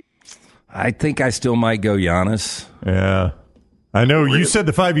take? I think I still might go Giannis. Yeah. I know you said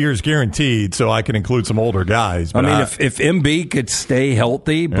the 5 years guaranteed, so I can include some older guys. But if Embiid could stay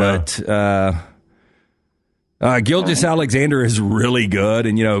healthy, but Gilgeous Alexander is really good,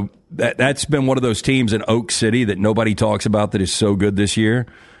 and that's been one of those teams in Oak City that nobody talks about that is so good this year.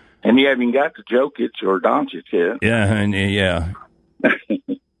 And you haven't got to Jokic or Doncic yet.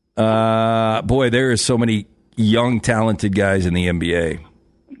 Yeah. Boy, there are so many young, talented guys in the NBA.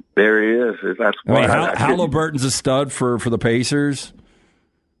 There he is. That's why Halliburton's a stud for the Pacers.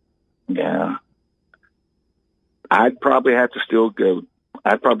 Yeah. I'd probably still go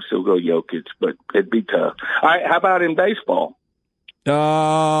Jokic, but it'd be tough. All right, how about in baseball? Boy,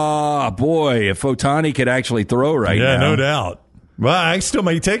 if Ohtani could actually throw right now. Yeah, no doubt. Well, I still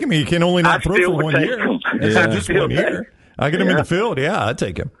may take him. He can only not throw for 1 year. Yeah. Just 1 year. I get him in the field. Yeah, I'd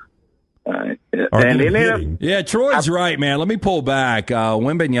take him. All right. Yeah, Troy's right, man. Let me pull back.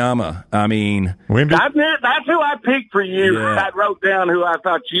 Wembanyama. I mean, that's who I picked for you. Yeah. I wrote down who I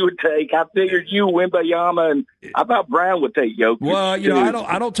thought you would take. I figured you, Wembanyama, and I thought Brown would take Jokic. Well,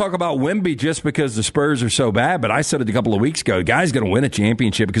 I don't talk about Wemby just because the Spurs are so bad, but I said it a couple of weeks ago. The guy's going to win a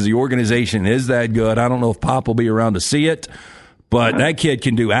championship because the organization is that good. I don't know if Pop will be around to see it, but that kid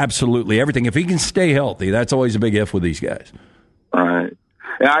can do absolutely everything. If he can stay healthy, that's always a big if with these guys. All right.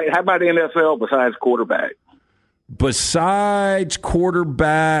 How about NFL besides quarterback? Besides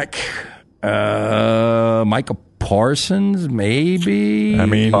quarterback, Michael Parsons, maybe. I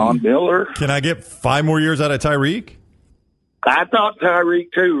mean, Von Miller. Can I get 5 more years out of Tyreek? I thought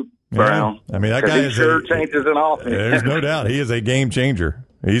Tyreek too, Brown. Yeah. I mean, that guy changes an offense. There's no doubt he is a game changer.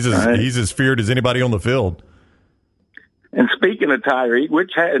 He's as feared as anybody on the field. And speaking of Tyreek,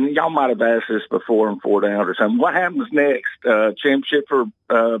 and y'all might have asked this before in 4 Downs or something, what happens next? Championship for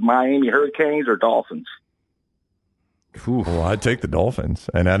Miami Hurricanes or Dolphins? Well, I'd take the Dolphins.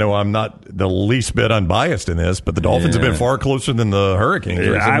 And I know I'm not the least bit unbiased in this, but the Dolphins have been far closer than the Hurricanes.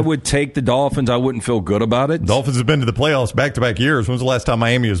 I would take the Dolphins. I wouldn't feel good about it. Dolphins have been to the playoffs back-to-back years. When's the last time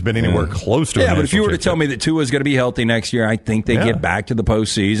Miami has been anywhere close to it? Yeah, but if you were to tell me that Tua is going to be healthy next year, I think they get back to the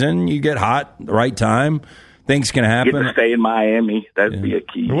postseason. You get hot, the right time. Things can happen. Get to stay in Miami. That'd be a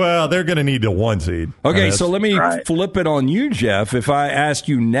key. Well, they're going to need the 1 seed. Okay, so let me flip it on you, Jeff. If I asked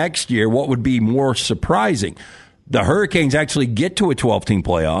you next year, what would be more surprising? The Hurricanes actually get to a 12-team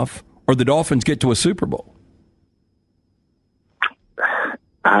playoff, or the Dolphins get to a Super Bowl?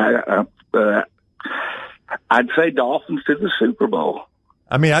 I'd say Dolphins to the Super Bowl.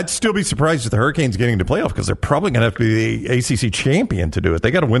 I mean, I'd still be surprised if the Hurricanes getting to playoff because they're probably going to have to be the ACC champion to do it. They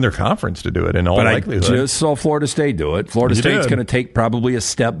got to win their conference to do it in all likelihood. I just saw Florida State do it. Florida State's going to take probably a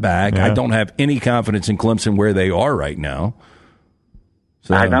step back. Yeah. I don't have any confidence in Clemson where they are right now.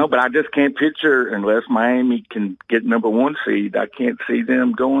 So. I know, but I just can't picture unless Miami can get number 1 seed. I can't see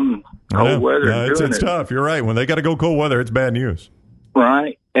them going cold weather. No, it's tough. You're right. When they got to go cold weather, it's bad news.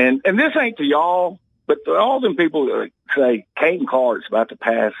 Right. And this ain't to y'all, but all them people say Caden Clark's about to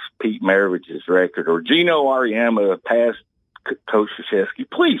pass Pete Maravich's record or Gino Auriemma passed Coach Krzyzewski.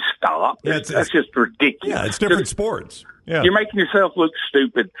 Please stop. That's just ridiculous. Yeah, it's different sports. Yeah. You're making yourself look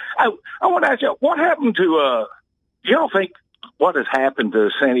stupid. I want to ask you, what happened to do y'all think what has happened to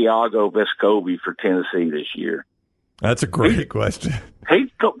Santiago Vescovi for Tennessee this year? That's a great question. He's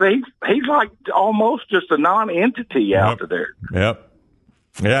like almost just a non-entity out there. Yep.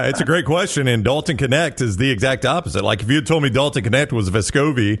 Yeah, it's a great question, and Dalton Knecht is the exact opposite. Like, if you had told me Dalton Knecht was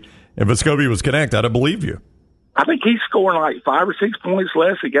Vescovi and Vescovi was Knecht, I'd have believed you. I think he's scoring like 5 or 6 points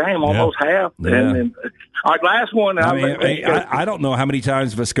less a game, almost half. Yeah. And all right, last one. I don't know how many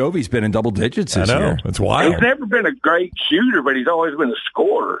times Vescovi's been in double digits this year. It's wild. He's never been a great shooter, but he's always been a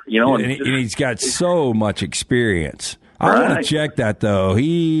scorer. And he's got so much experience. I want to check that, though.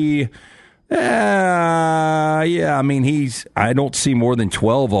 I mean, I don't see more than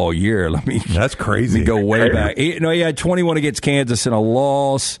 12 all year. That's crazy. Let me go way back. He had 21 against Kansas in a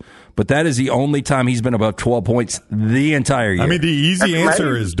loss, but that is the only time he's been above 12 points the entire year. I mean, the easy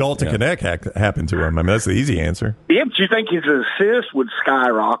answer is Dalton Knecht happened to him. I mean, that's the easy answer. Yeah, but you think his assist would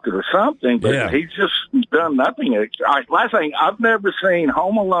skyrocket or something, but he's just done nothing. All right, last thing, I've never seen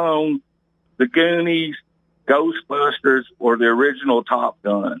Home Alone, The Goonies, Ghostbusters, or the original Top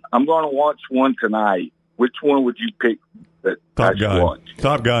Gun. I'm going to watch one tonight. Which one would you pick that I should watch.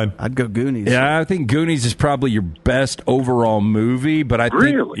 Top Gun. I'd go Goonies. Yeah, I think Goonies is probably your best overall movie, but I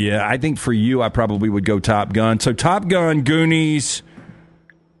think for you, I probably would go Top Gun. So Top Gun, Goonies.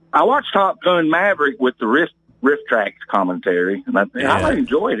 I watched Top Gun Maverick with the Riff Tracks commentary, and I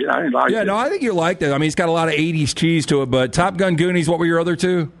enjoyed it. I liked it. Yeah, no, I think you liked it. I mean, it's got a lot of 80s cheese to it, but Top Gun, Goonies, what were your other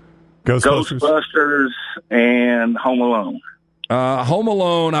two? Ghostbusters and Home Alone. Home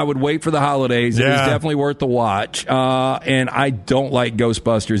Alone, I would wait for the holidays. It was definitely worth the watch. And I don't like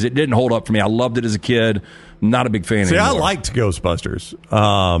Ghostbusters. It didn't hold up for me. I loved it as a kid. Not a big fan anymore. I liked Ghostbusters.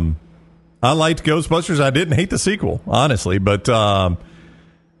 I didn't hate the sequel, honestly, but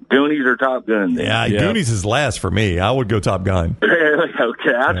Goonies or Top Gun? Yeah, Goonies is last for me. I would go Top Gun.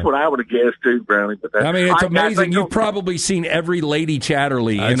 Okay, that's what I would have guessed too, Brownie. But I mean, it's amazing. You've probably seen every Lady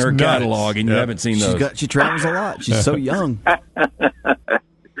Chatterley in her catalog, and you haven't seen those. She travels a lot. She's so young.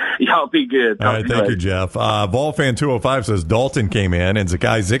 Y'all be good. All right, thank you, Jeff. Vol Fan 205 says Dalton came in and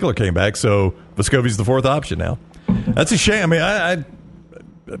Zakai Ziegler came back, so Vescovi's the fourth option now. That's a shame. I mean,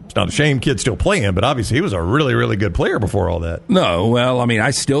 it's not a shame kids still playing, but obviously he was a really, really good player before all that. No, well, I mean,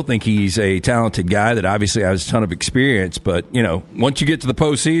 I still think he's a talented guy that obviously has a ton of experience. But, you know, once you get to the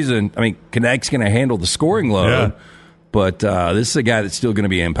postseason, I mean, Connect's going to handle the scoring load. Yeah. But this is a guy that's still going to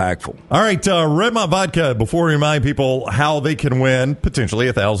be impactful. All right, Redmont Vodka, before we remind people how they can win potentially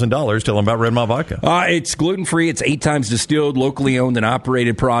 $1,000, tell them about Redmont Vodka. It's gluten-free. It's 8 times distilled, locally owned and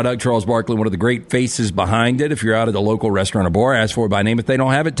operated product. Charles Barkley, one of the great faces behind it. If you're out at a local restaurant or bar, ask for it by name. If they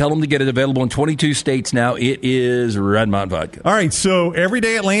don't have it, tell them to get it. Available in 22 states now. It is Redmont Vodka. All right, so every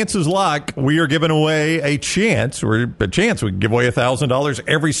day at Lance's Lock, we are giving away a chance. We can give away $1,000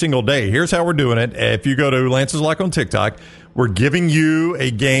 every single day. Here's how we're doing it. If you go to Lance's Lock on TikTok, we're giving you a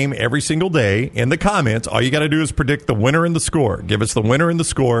game every single day. In the comments, all you got to do is predict the winner and the score. Give us the winner and the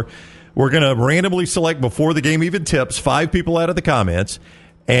score. We're going to randomly select before the game even tips 5 people out of the comments.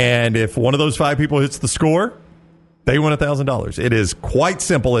 And if one of those 5 people hits the score, they win $1,000. It is quite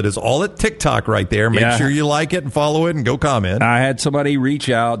simple. It is all at TikTok right there. Make sure you like it and follow it and go comment. I had somebody reach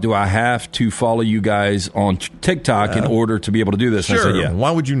out. Do I have to follow you guys on TikTok in order to be able to do this? Sure. I said, yeah.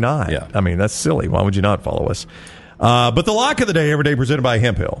 Why would you not? Yeah. I mean, that's silly. Why would you not follow us? But the lock of the day, every day, presented by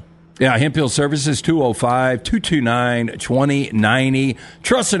Hemp Hill. Yeah, Hemp Hill Services, 205-229-2090.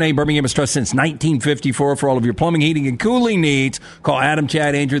 Trust the name. Birmingham has trust since 1954 for all of your plumbing, heating, and cooling needs. Call Adam,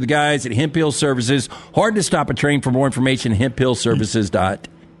 Chad, Andrew, the guys at Hemp Hill Services. Hard to stop a train. For more information, hemphillservices.org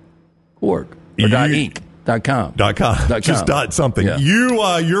or .inc.com. Just dot something.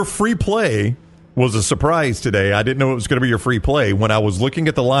 Yeah. Your free play was a surprise today. I didn't know it was going to be your free play. When I was looking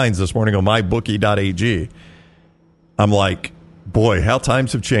at the lines this morning on mybookie.ag, I'm like, boy, how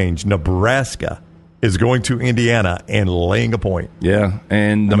times have changed. Nebraska is going to Indiana and laying a point. Yeah,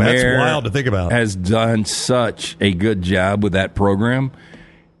 and the mayor that's wild to think about. Has done such a good job with that program.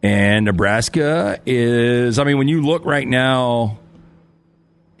 And Nebraska is, I mean, when you look right now,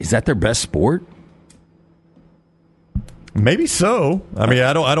 is that their best sport? Maybe so. I mean,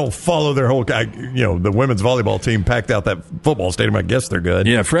 I don't follow their whole. The women's volleyball team packed out that football stadium. I guess they're good.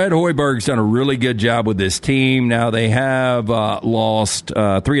 Yeah, Fred Hoiberg's done a really good job with this team. Now they have lost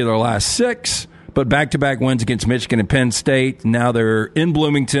 3 of their last 6, but back-to-back wins against Michigan and Penn State. Now they're in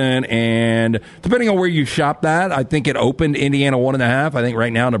Bloomington, and depending on where you shop that, I think it opened Indiana 1.5. I think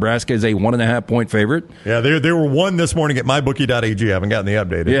right now Nebraska is a 1.5-point favorite. Yeah, they were 1 this morning at mybookie.ag. I haven't gotten the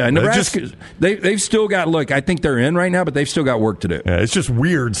updated. Yeah, Nebraska, they've still got, look, I think they're in right now, but they've still got work to do. Yeah, it's just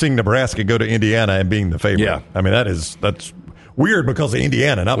weird seeing Nebraska go to Indiana and being the favorite. Yeah. I mean, that's weird because of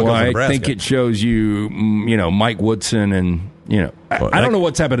Indiana, not because of Nebraska. I think it shows you, Mike Woodson and, I don't know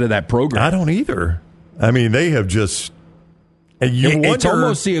what's happened to that program. I don't either. I mean, they have just... It's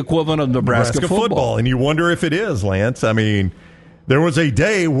almost the equivalent of Nebraska football. And you wonder if it is, Lance. I mean, there was a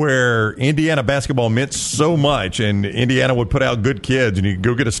day where Indiana basketball meant so much, and Indiana would put out good kids, and you could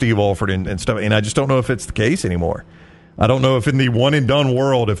go get a Steve Alford and stuff. And I just don't know if it's the case anymore. I don't know if in the one-and-done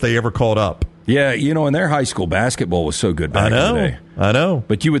world, if they ever caught up. Yeah, and their high school basketball was so good back in the day. I know.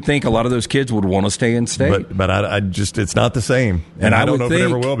 But you would think a lot of those kids would want to stay in state. But I just, it's not the same. And I don't know if it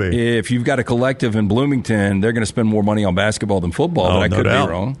ever will be. If you've got a collective in Bloomington, they're going to spend more money on basketball than football. But I could be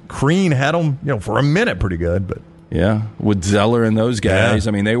wrong. Crean had them, for a minute pretty good, but. Yeah, with Zeller and those guys. Yeah.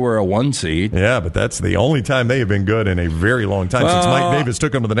 I mean, they were a 1 seed. Yeah, but that's the only time they have been good in a very long time, since Mike Davis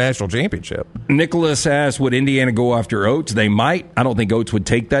took them to the national championship. Nicholas asked, would Indiana go after Oates? They might. I don't think Oates would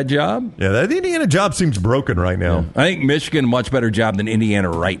take that job. Yeah, the Indiana job seems broken right now. Yeah. I think Michigan, much better job than Indiana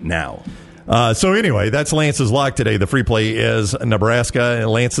right now. So anyway, that's Lance's Lock today. The free play is Nebraska.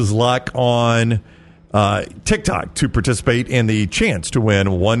 Lance's Lock on TikTok to participate in the chance to win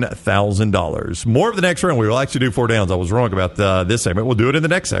 $1,000. More of the next round. We will actually do 4 downs. I was wrong about this segment. We'll do it in the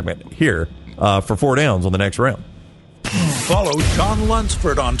next segment here for 4 downs on the next round. Follow John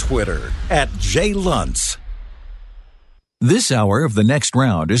Lunsford on Twitter @JLuntz. This hour of The Next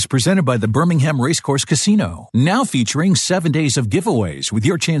Round is presented by the Birmingham Racecourse Casino, now featuring 7 days of giveaways with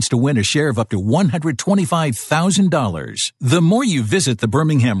your chance to win a share of up to $125,000. The more you visit the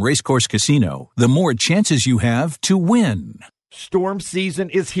Birmingham Racecourse Casino, the more chances you have to win. Storm season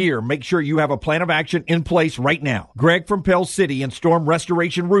is here. Make sure you have a plan of action in place right now. Greg from Pell City and Storm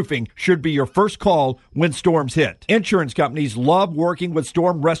Restoration Roofing should be your first call when storms hit. Insurance companies love working with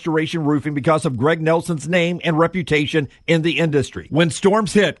Storm Restoration Roofing because of Greg Nelson's name and reputation in the industry. When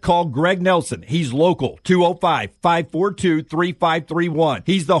storms hit, call Greg Nelson. He's local, 205-542-3531.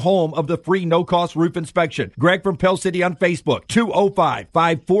 He's the home of the free no-cost roof inspection. Greg from Pell City on Facebook,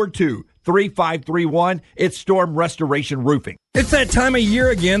 205-542-3531. It's Storm Restoration Roofing. It's that time of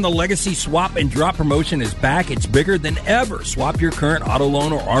year again. The Legacy Swap and Drop promotion is back. It's bigger than ever. Swap your current auto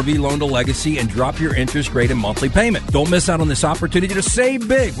loan or RV loan to Legacy and drop your interest rate and monthly payment. Don't miss out on this opportunity to save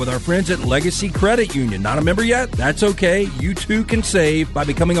big with our friends at Legacy Credit Union. Not a member yet? That's okay. You too can save by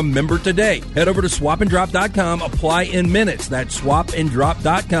becoming a member today. Head over to swapanddrop.com. Apply in minutes. That's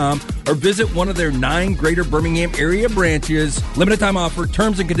swapanddrop.com, or visit one of their 9 greater Birmingham area branches. Limited time offer.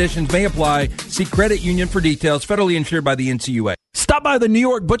 Terms and conditions may apply. See Credit Union for details. Federally insured by the NCUA. Stop by the New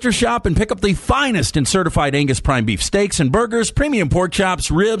York Butcher Shop and pick up the finest in certified Angus prime beef steaks and burgers, premium pork chops,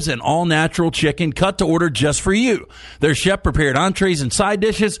 ribs, and all-natural chicken cut to order just for you. Their chef-prepared entrees and side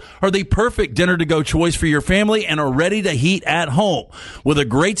dishes are the perfect dinner-to-go choice for your family and are ready to heat at home. With a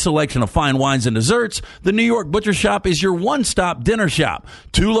great selection of fine wines and desserts, the New York Butcher Shop is your one-stop dinner shop.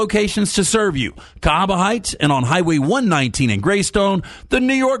 2 locations to serve you, Cahaba Heights and on Highway 119 in Greystone. The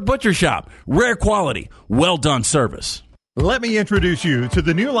New York Butcher Shop. Rare quality, well-done service. Let me introduce you to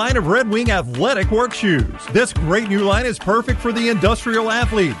the new line of Red Wing athletic work shoes. This great new line is perfect for the industrial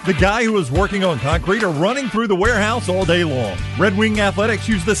athlete, the guy who is working on concrete or running through the warehouse all day long. Red Wing Athletics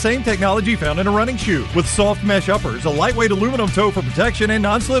use the same technology found in a running shoe, with soft mesh uppers, a lightweight aluminum toe for protection, and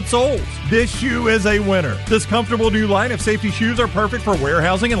non-slip soles. This shoe is a winner. This comfortable new line of safety shoes are perfect for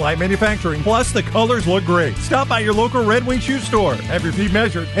warehousing and light manufacturing. Plus, the colors look great. Stop by your local Red Wing shoe store, have your feet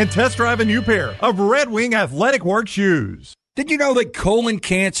measured, and test drive a new pair of Red Wing athletic work shoes. Did you know that colon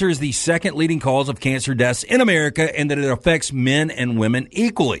cancer is the second leading cause of cancer deaths in America and that it affects men and women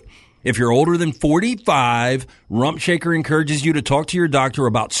equally? If you're older than 45, Rump Shaker encourages you to talk to your doctor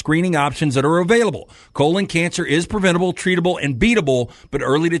about screening options that are available. Colon cancer is preventable, treatable, and beatable, but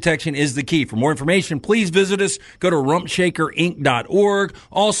early detection is the key. For more information, please visit us. Go to rumpshakerinc.org.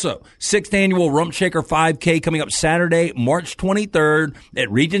 Also, 6th annual Rump Shaker 5K coming up Saturday, March 23rd at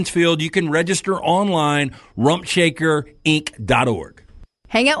Regents Field. You can register online, rumpshakerinc.org.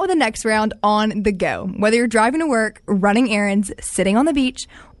 Hang out with the Next Round on the go. Whether you're driving to work, running errands, sitting on the beach,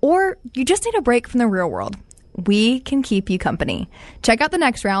 or you just need a break from the real world, we can keep you company. Check out the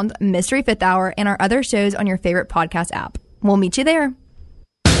Next Round, Mystery Fifth Hour, and our other shows on your favorite podcast app. We'll meet you there.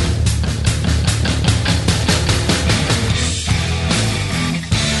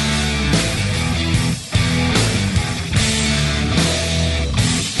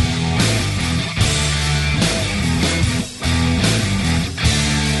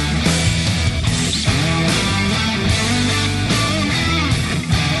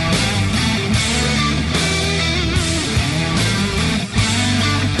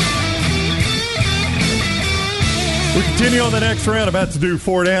 We continue on the next round, about to do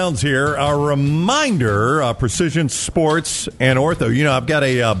 4 downs here. A reminder, Precision Sports and Ortho. You know, I've got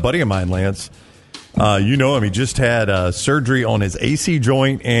a buddy of mine, Lance. You know him. He just had surgery on his AC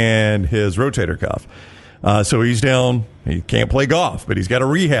joint and his rotator cuff. So he's down. He can't play golf, but he's got a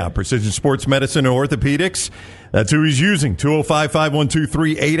rehab. Precision Sports Medicine and Orthopedics. That's who he's using.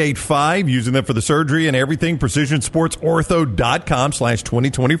 205-512-3885. Using them for the surgery and everything.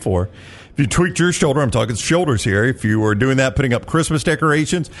 PrecisionSportsOrtho.com/2024. If you tweaked your shoulder, I'm talking shoulders here. If you were doing that, putting up Christmas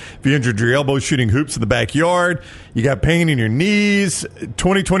decorations, if you injured your elbow shooting hoops in the backyard, you got pain in your knees,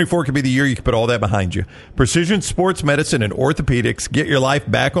 2024 could be the year you can put all that behind you. Precision Sports Medicine and Orthopedics. Get your life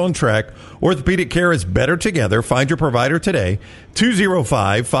back on track. Orthopedic care is better together. Find your provider today.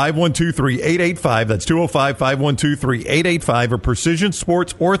 205-512-3885. That's 205-512-3885 or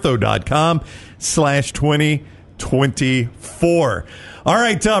PrecisionSportsOrtho.com/2024. All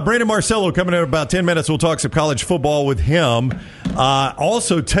right, Brandon Marcello coming in about 10 minutes. We'll talk some college football with him.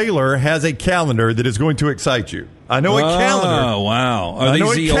 Also, Taylor has a calendar that is going to excite you. I know a calendar. Oh, wow. I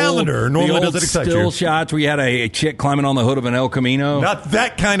know a calendar. Normally does doesn't excite still you. shots where you had a chick climbing on the hood of an El Camino? Not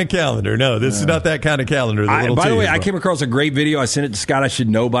that kind of calendar. No, this is not that kind of calendar. By the way, I came across a great video. I sent it to Scott. I should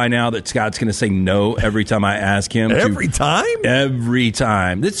know by now that Scott's going to say no every time I ask him. Every time? Every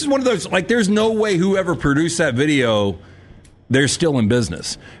time. This is one of those, like, there's no way whoever produced that video, they're still in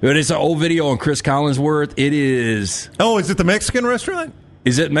business. But it's an old video on Chris Collinsworth. It is. Oh, is it the Mexican restaurant?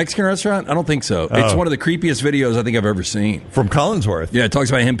 Is it a Mexican restaurant? I don't think so. It's one of the creepiest videos I think I've ever seen. From Collinsworth? Yeah, it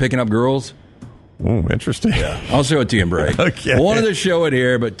talks about him picking up girls. Oh, interesting. Yeah. I'll show it to you in break. Okay. I wanted to show it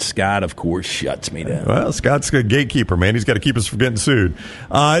here, but Scott, of course, shuts me down. Well, Scott's a gatekeeper, man. He's got to keep us from getting sued.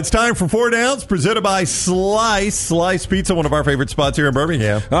 It's time for 4 Downs, presented by Slice. Slice Pizza, one of our favorite spots here in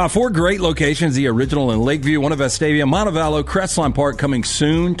Birmingham. 4 great locations, the original in Lakeview, one of Vestavia, Montevallo, Crestline Park, coming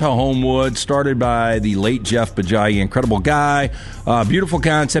soon to Homewood, started by the late Jeff Bajayi. Incredible guy. Beautiful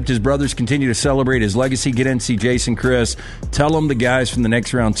concept. His brothers continue to celebrate his legacy. Get in, see Jason, Chris. Tell them the guys from the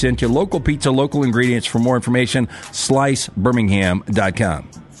Next Round sent you. Local pizza, local ingredients. For more information, slicebirmingham.com.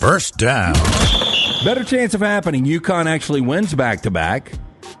 First down. Better chance of happening. UConn actually wins back-to-back,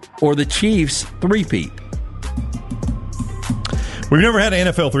 or the Chiefs three-peat. We've never had an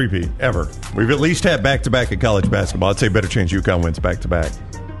NFL three-peat, ever. We've at least had back-to-back in college basketball. I'd say better chance UConn wins back-to-back.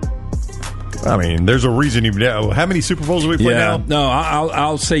 I mean, there's a reason you've – how many Super Bowls have we played now? No,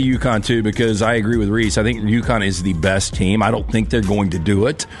 I'll say UConn, too, because I agree with Reese. I think UConn is the best team. I don't think they're going to do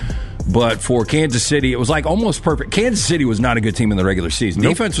it. But for Kansas City, it was like almost perfect. Kansas City was not a good team in the regular season.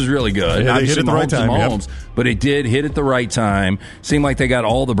 Nope. Defense was really good. Yeah, they hit at the right time, but it did hit at the right time. Seemed like they got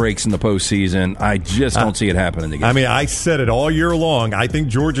all the breaks in the postseason. I just don't see it happening again. I mean, I said it all year long. I think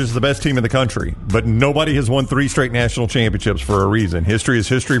Georgia's the best team in the country, but nobody has won 3 straight national championships for a reason. History is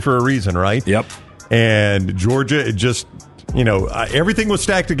history for a reason, right? Yep. And Georgia, it just... everything was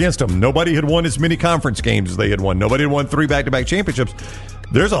stacked against them. Nobody had won as many conference games as they had won. Nobody had won 3 back-to-back championships.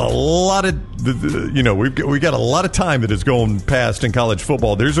 There's a lot of, we got a lot of time that is going past in college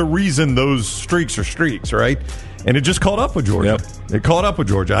football. There's a reason those streaks are streaks, right? And it just caught up with Georgia. Yep. It caught up with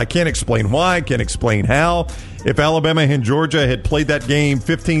Georgia. I can't explain why. I can't explain how. If Alabama and Georgia had played that game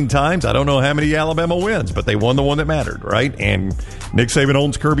 15 times, I don't know how many Alabama wins, but they won the one that mattered, right? And Nick Saban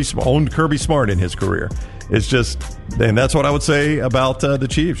owned Kirby Smart in his career. It's just, and that's what I would say about the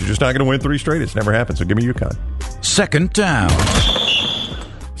Chiefs. You're just not going to win 3 straight. It's never happened. So give me UConn. Second down.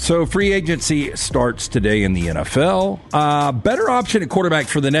 So free agency starts today in the NFL. Better option at quarterback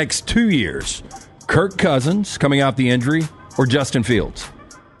for the next 2 years. Kirk Cousins coming off the injury or Justin Fields?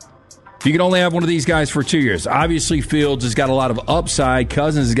 If you can only have one of these guys for 2 years. Obviously, Fields has got a lot of upside.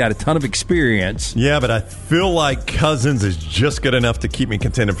 Cousins has got a ton of experience. Yeah, but I feel like Cousins is just good enough to keep me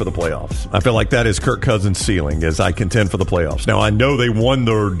contending for the playoffs. I feel like that is Kirk Cousins' ceiling, as I contend for the playoffs. Now, I know they won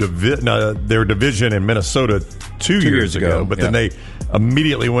their division in Minnesota two years ago, but then they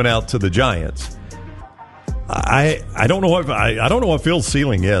immediately went out to the Giants. I don't know what Fields'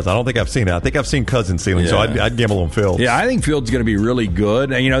 ceiling is. I don't think I've seen it. I think I've seen Cousins' ceiling, so I'd gamble on Fields. Yeah, I think Fields is going to be really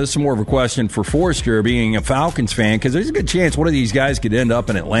good. And, this is more of a question for Forrester, being a Falcons fan, because there's a good chance one of these guys could end up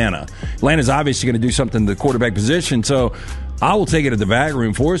in Atlanta. Atlanta's obviously going to do something to the quarterback position, so I will take it at the back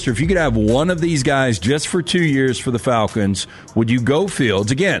room. Forrester, if you could have one of these guys just for 2 years for the Falcons, would you go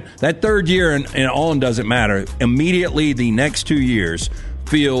Fields? Again, that third year and on doesn't matter. Immediately the next 2 years,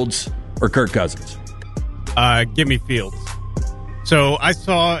 Fields or Kirk Cousins? Give me Fields. So I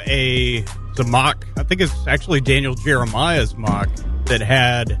saw the mock, I think it's actually Daniel Jeremiah's mock, that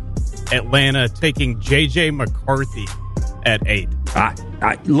had Atlanta taking J.J. McCarthy at 8.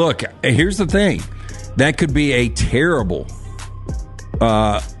 Look, here's the thing. That could be a terrible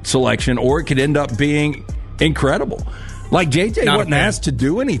selection, or it could end up being incredible. Like, J.J. wasn't asked to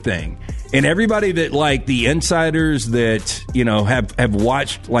do anything. And everybody that, like, the insiders that, have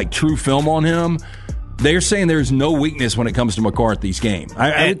watched, like, true film on him, they're saying there's no weakness when it comes to McCarthy's game.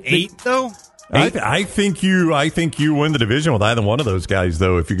 At 8, though? I think you win the division with either one of those guys,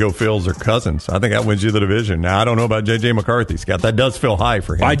 though, if you go Fields or Cousins. I think that wins you the division. Now, I don't know about J.J. McCarthy, Scott. That does feel high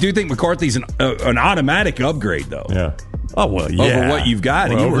for him. I do think McCarthy's an automatic upgrade, though. Yeah. Oh, well, yeah. Over what you've got.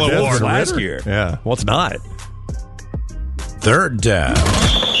 Well, you were good last year. Yeah. Well, it's not. Third down.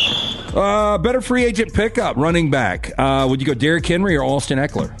 Better free agent pickup, running back. Would you go Derrick Henry or Austin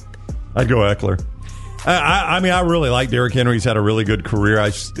Eckler? I'd go Eckler. I mean, I really like Derrick Henry. He's had a really good career.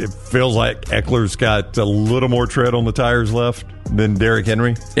 It feels like Eckler's got a little more tread on the tires left than Derrick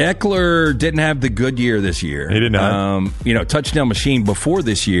Henry. Eckler didn't have the good year this year. He did not. Touchdown machine before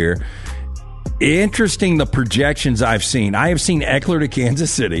this year. Interesting, the projections I've seen. I have seen Eckler to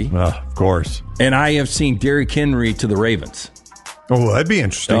Kansas City. Of course. And I have seen Derrick Henry to the Ravens. Oh, that'd be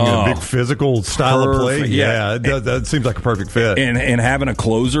interesting. A big physical style of play. Yeah, that seems like a perfect fit. And having a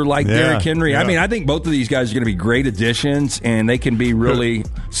closer like Derrick Henry. Yeah. I mean, I think both of these guys are going to be great additions, and they can be really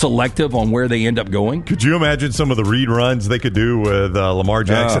selective on where they end up going. Could you imagine some of the read runs they could do with Lamar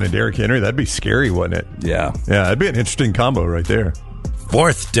Jackson and Derrick Henry? That'd be scary, wouldn't it? Yeah. Yeah, that'd be an interesting combo right there.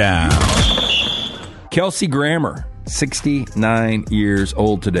 4th down. Kelsey Grammer, 69 years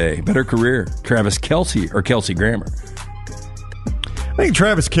old today. Better career, Travis Kelce or Kelsey Grammer? I think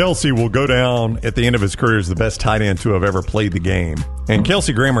Travis Kelce will go down at the end of his career as the best tight end to have ever played the game. And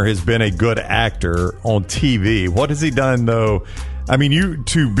Kelsey Grammer has been a good actor on TV. What has he done, though? I mean,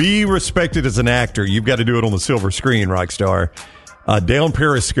 to be respected as an actor, you've got to do it on the silver screen, Rockstar. Down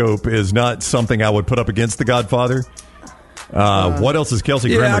Periscope is not something I would put up against The Godfather. What else is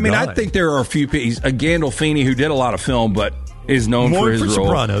Kelsey Grammer I mean, done? I think there are a few pieces. Gandolfini, who did a lot of film, but is known More for his role.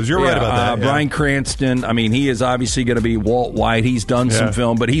 Sopranos. You're right about that. Bryan Cranston. I mean, he is obviously going to be Walt White. He's done some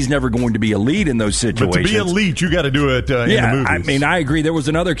film, but he's never going to be a lead in those situations. But to be elite, you got to do it in the movies. I mean, I agree. There was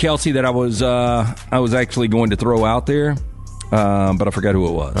another Kelsey that I was actually going to throw out there, but I forgot who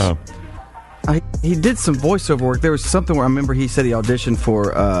it was. Oh. He did some voiceover work. There was something where I remember he said he auditioned for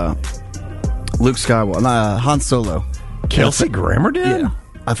Luke Skywalker, Han Solo. Kelsey Grammer did? Yeah.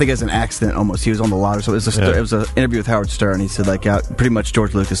 I think as an accident almost. He was on the lottery. So it was an interview with Howard Stern. He said, pretty much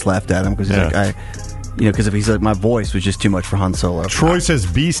George Lucas laughed at him because he's because if he's like, my voice was just too much for Han Solo. Troy says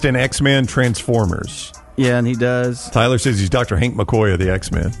Beast and X-Men Transformers. Yeah, and he does. Tyler says he's Dr. Hank McCoy of the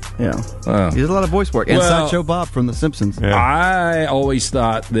X-Men. Yeah. He does a lot of voice work. And Sideshow Bob from The Simpsons. Yeah. I always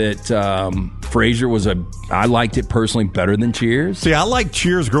thought that Frasier I liked it personally better than Cheers. See, I liked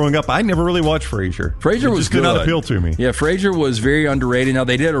Cheers growing up. I never really watched Frasier. Frasier was just good. did not appeal to me. Yeah, Frasier was very underrated. Now,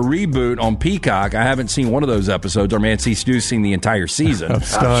 they did a reboot on Peacock. I haven't seen one of those episodes. Our man C. Stu's seen the entire season. I'm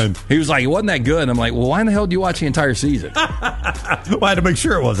stunned. He was like, it wasn't that good. And I'm like, well, why in the hell do you watch the entire season? Well, I had to make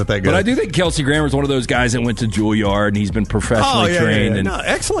sure it wasn't that good. But I do think Kelsey Grammer is one of those guys that went to Juilliard and he's been professionally trained. And, no,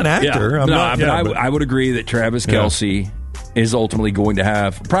 excellent actor. I would agree that Travis Kelce is ultimately going to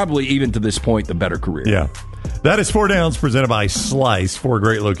have, probably even to this point, the better career. Yeah. That is 4 Downs presented by Slice. 4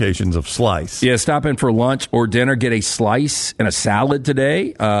 great locations of Slice. Yeah, stop in for lunch or dinner. Get a slice and a salad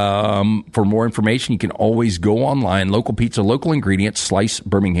today. For more information, you can always go online. Local pizza, local ingredients,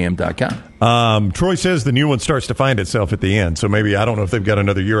 slicebirmingham.com. Troy says the new one starts to find itself at the end. So maybe, I don't know if they've got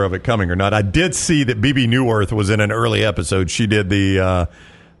another year of it coming or not. I did see that BB Newirth was in an early episode. She did the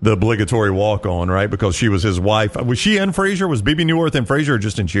obligatory walk-on, right? Because she was his wife. Was she in Frasier? Was BB Newirth in Frasier or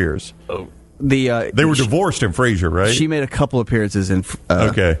just in Cheers? Oh. They were divorced in Frasier, right? She made a couple appearances in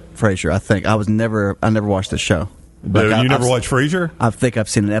Frasier, I think. I never watched the show. You never watched Frasier? I think I've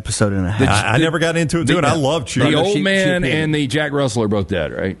seen an episode and a half. I never got into it, dude. I love Cheers. The old man and the Jack Russell are both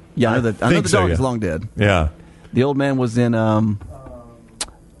dead, right? Yeah, I know the dog is long dead. Yeah. The old man was in...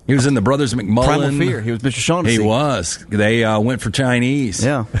 he was in the Brothers McMullen. Primal Fear. He was Mr. Shaughnessy. He was. They went for Chinese.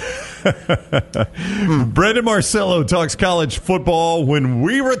 Yeah. Brendan Marcello talks college football when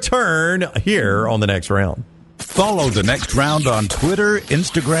we return here on The Next Round. Follow The Next Round on Twitter,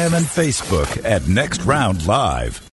 Instagram, and Facebook at Next Round Live.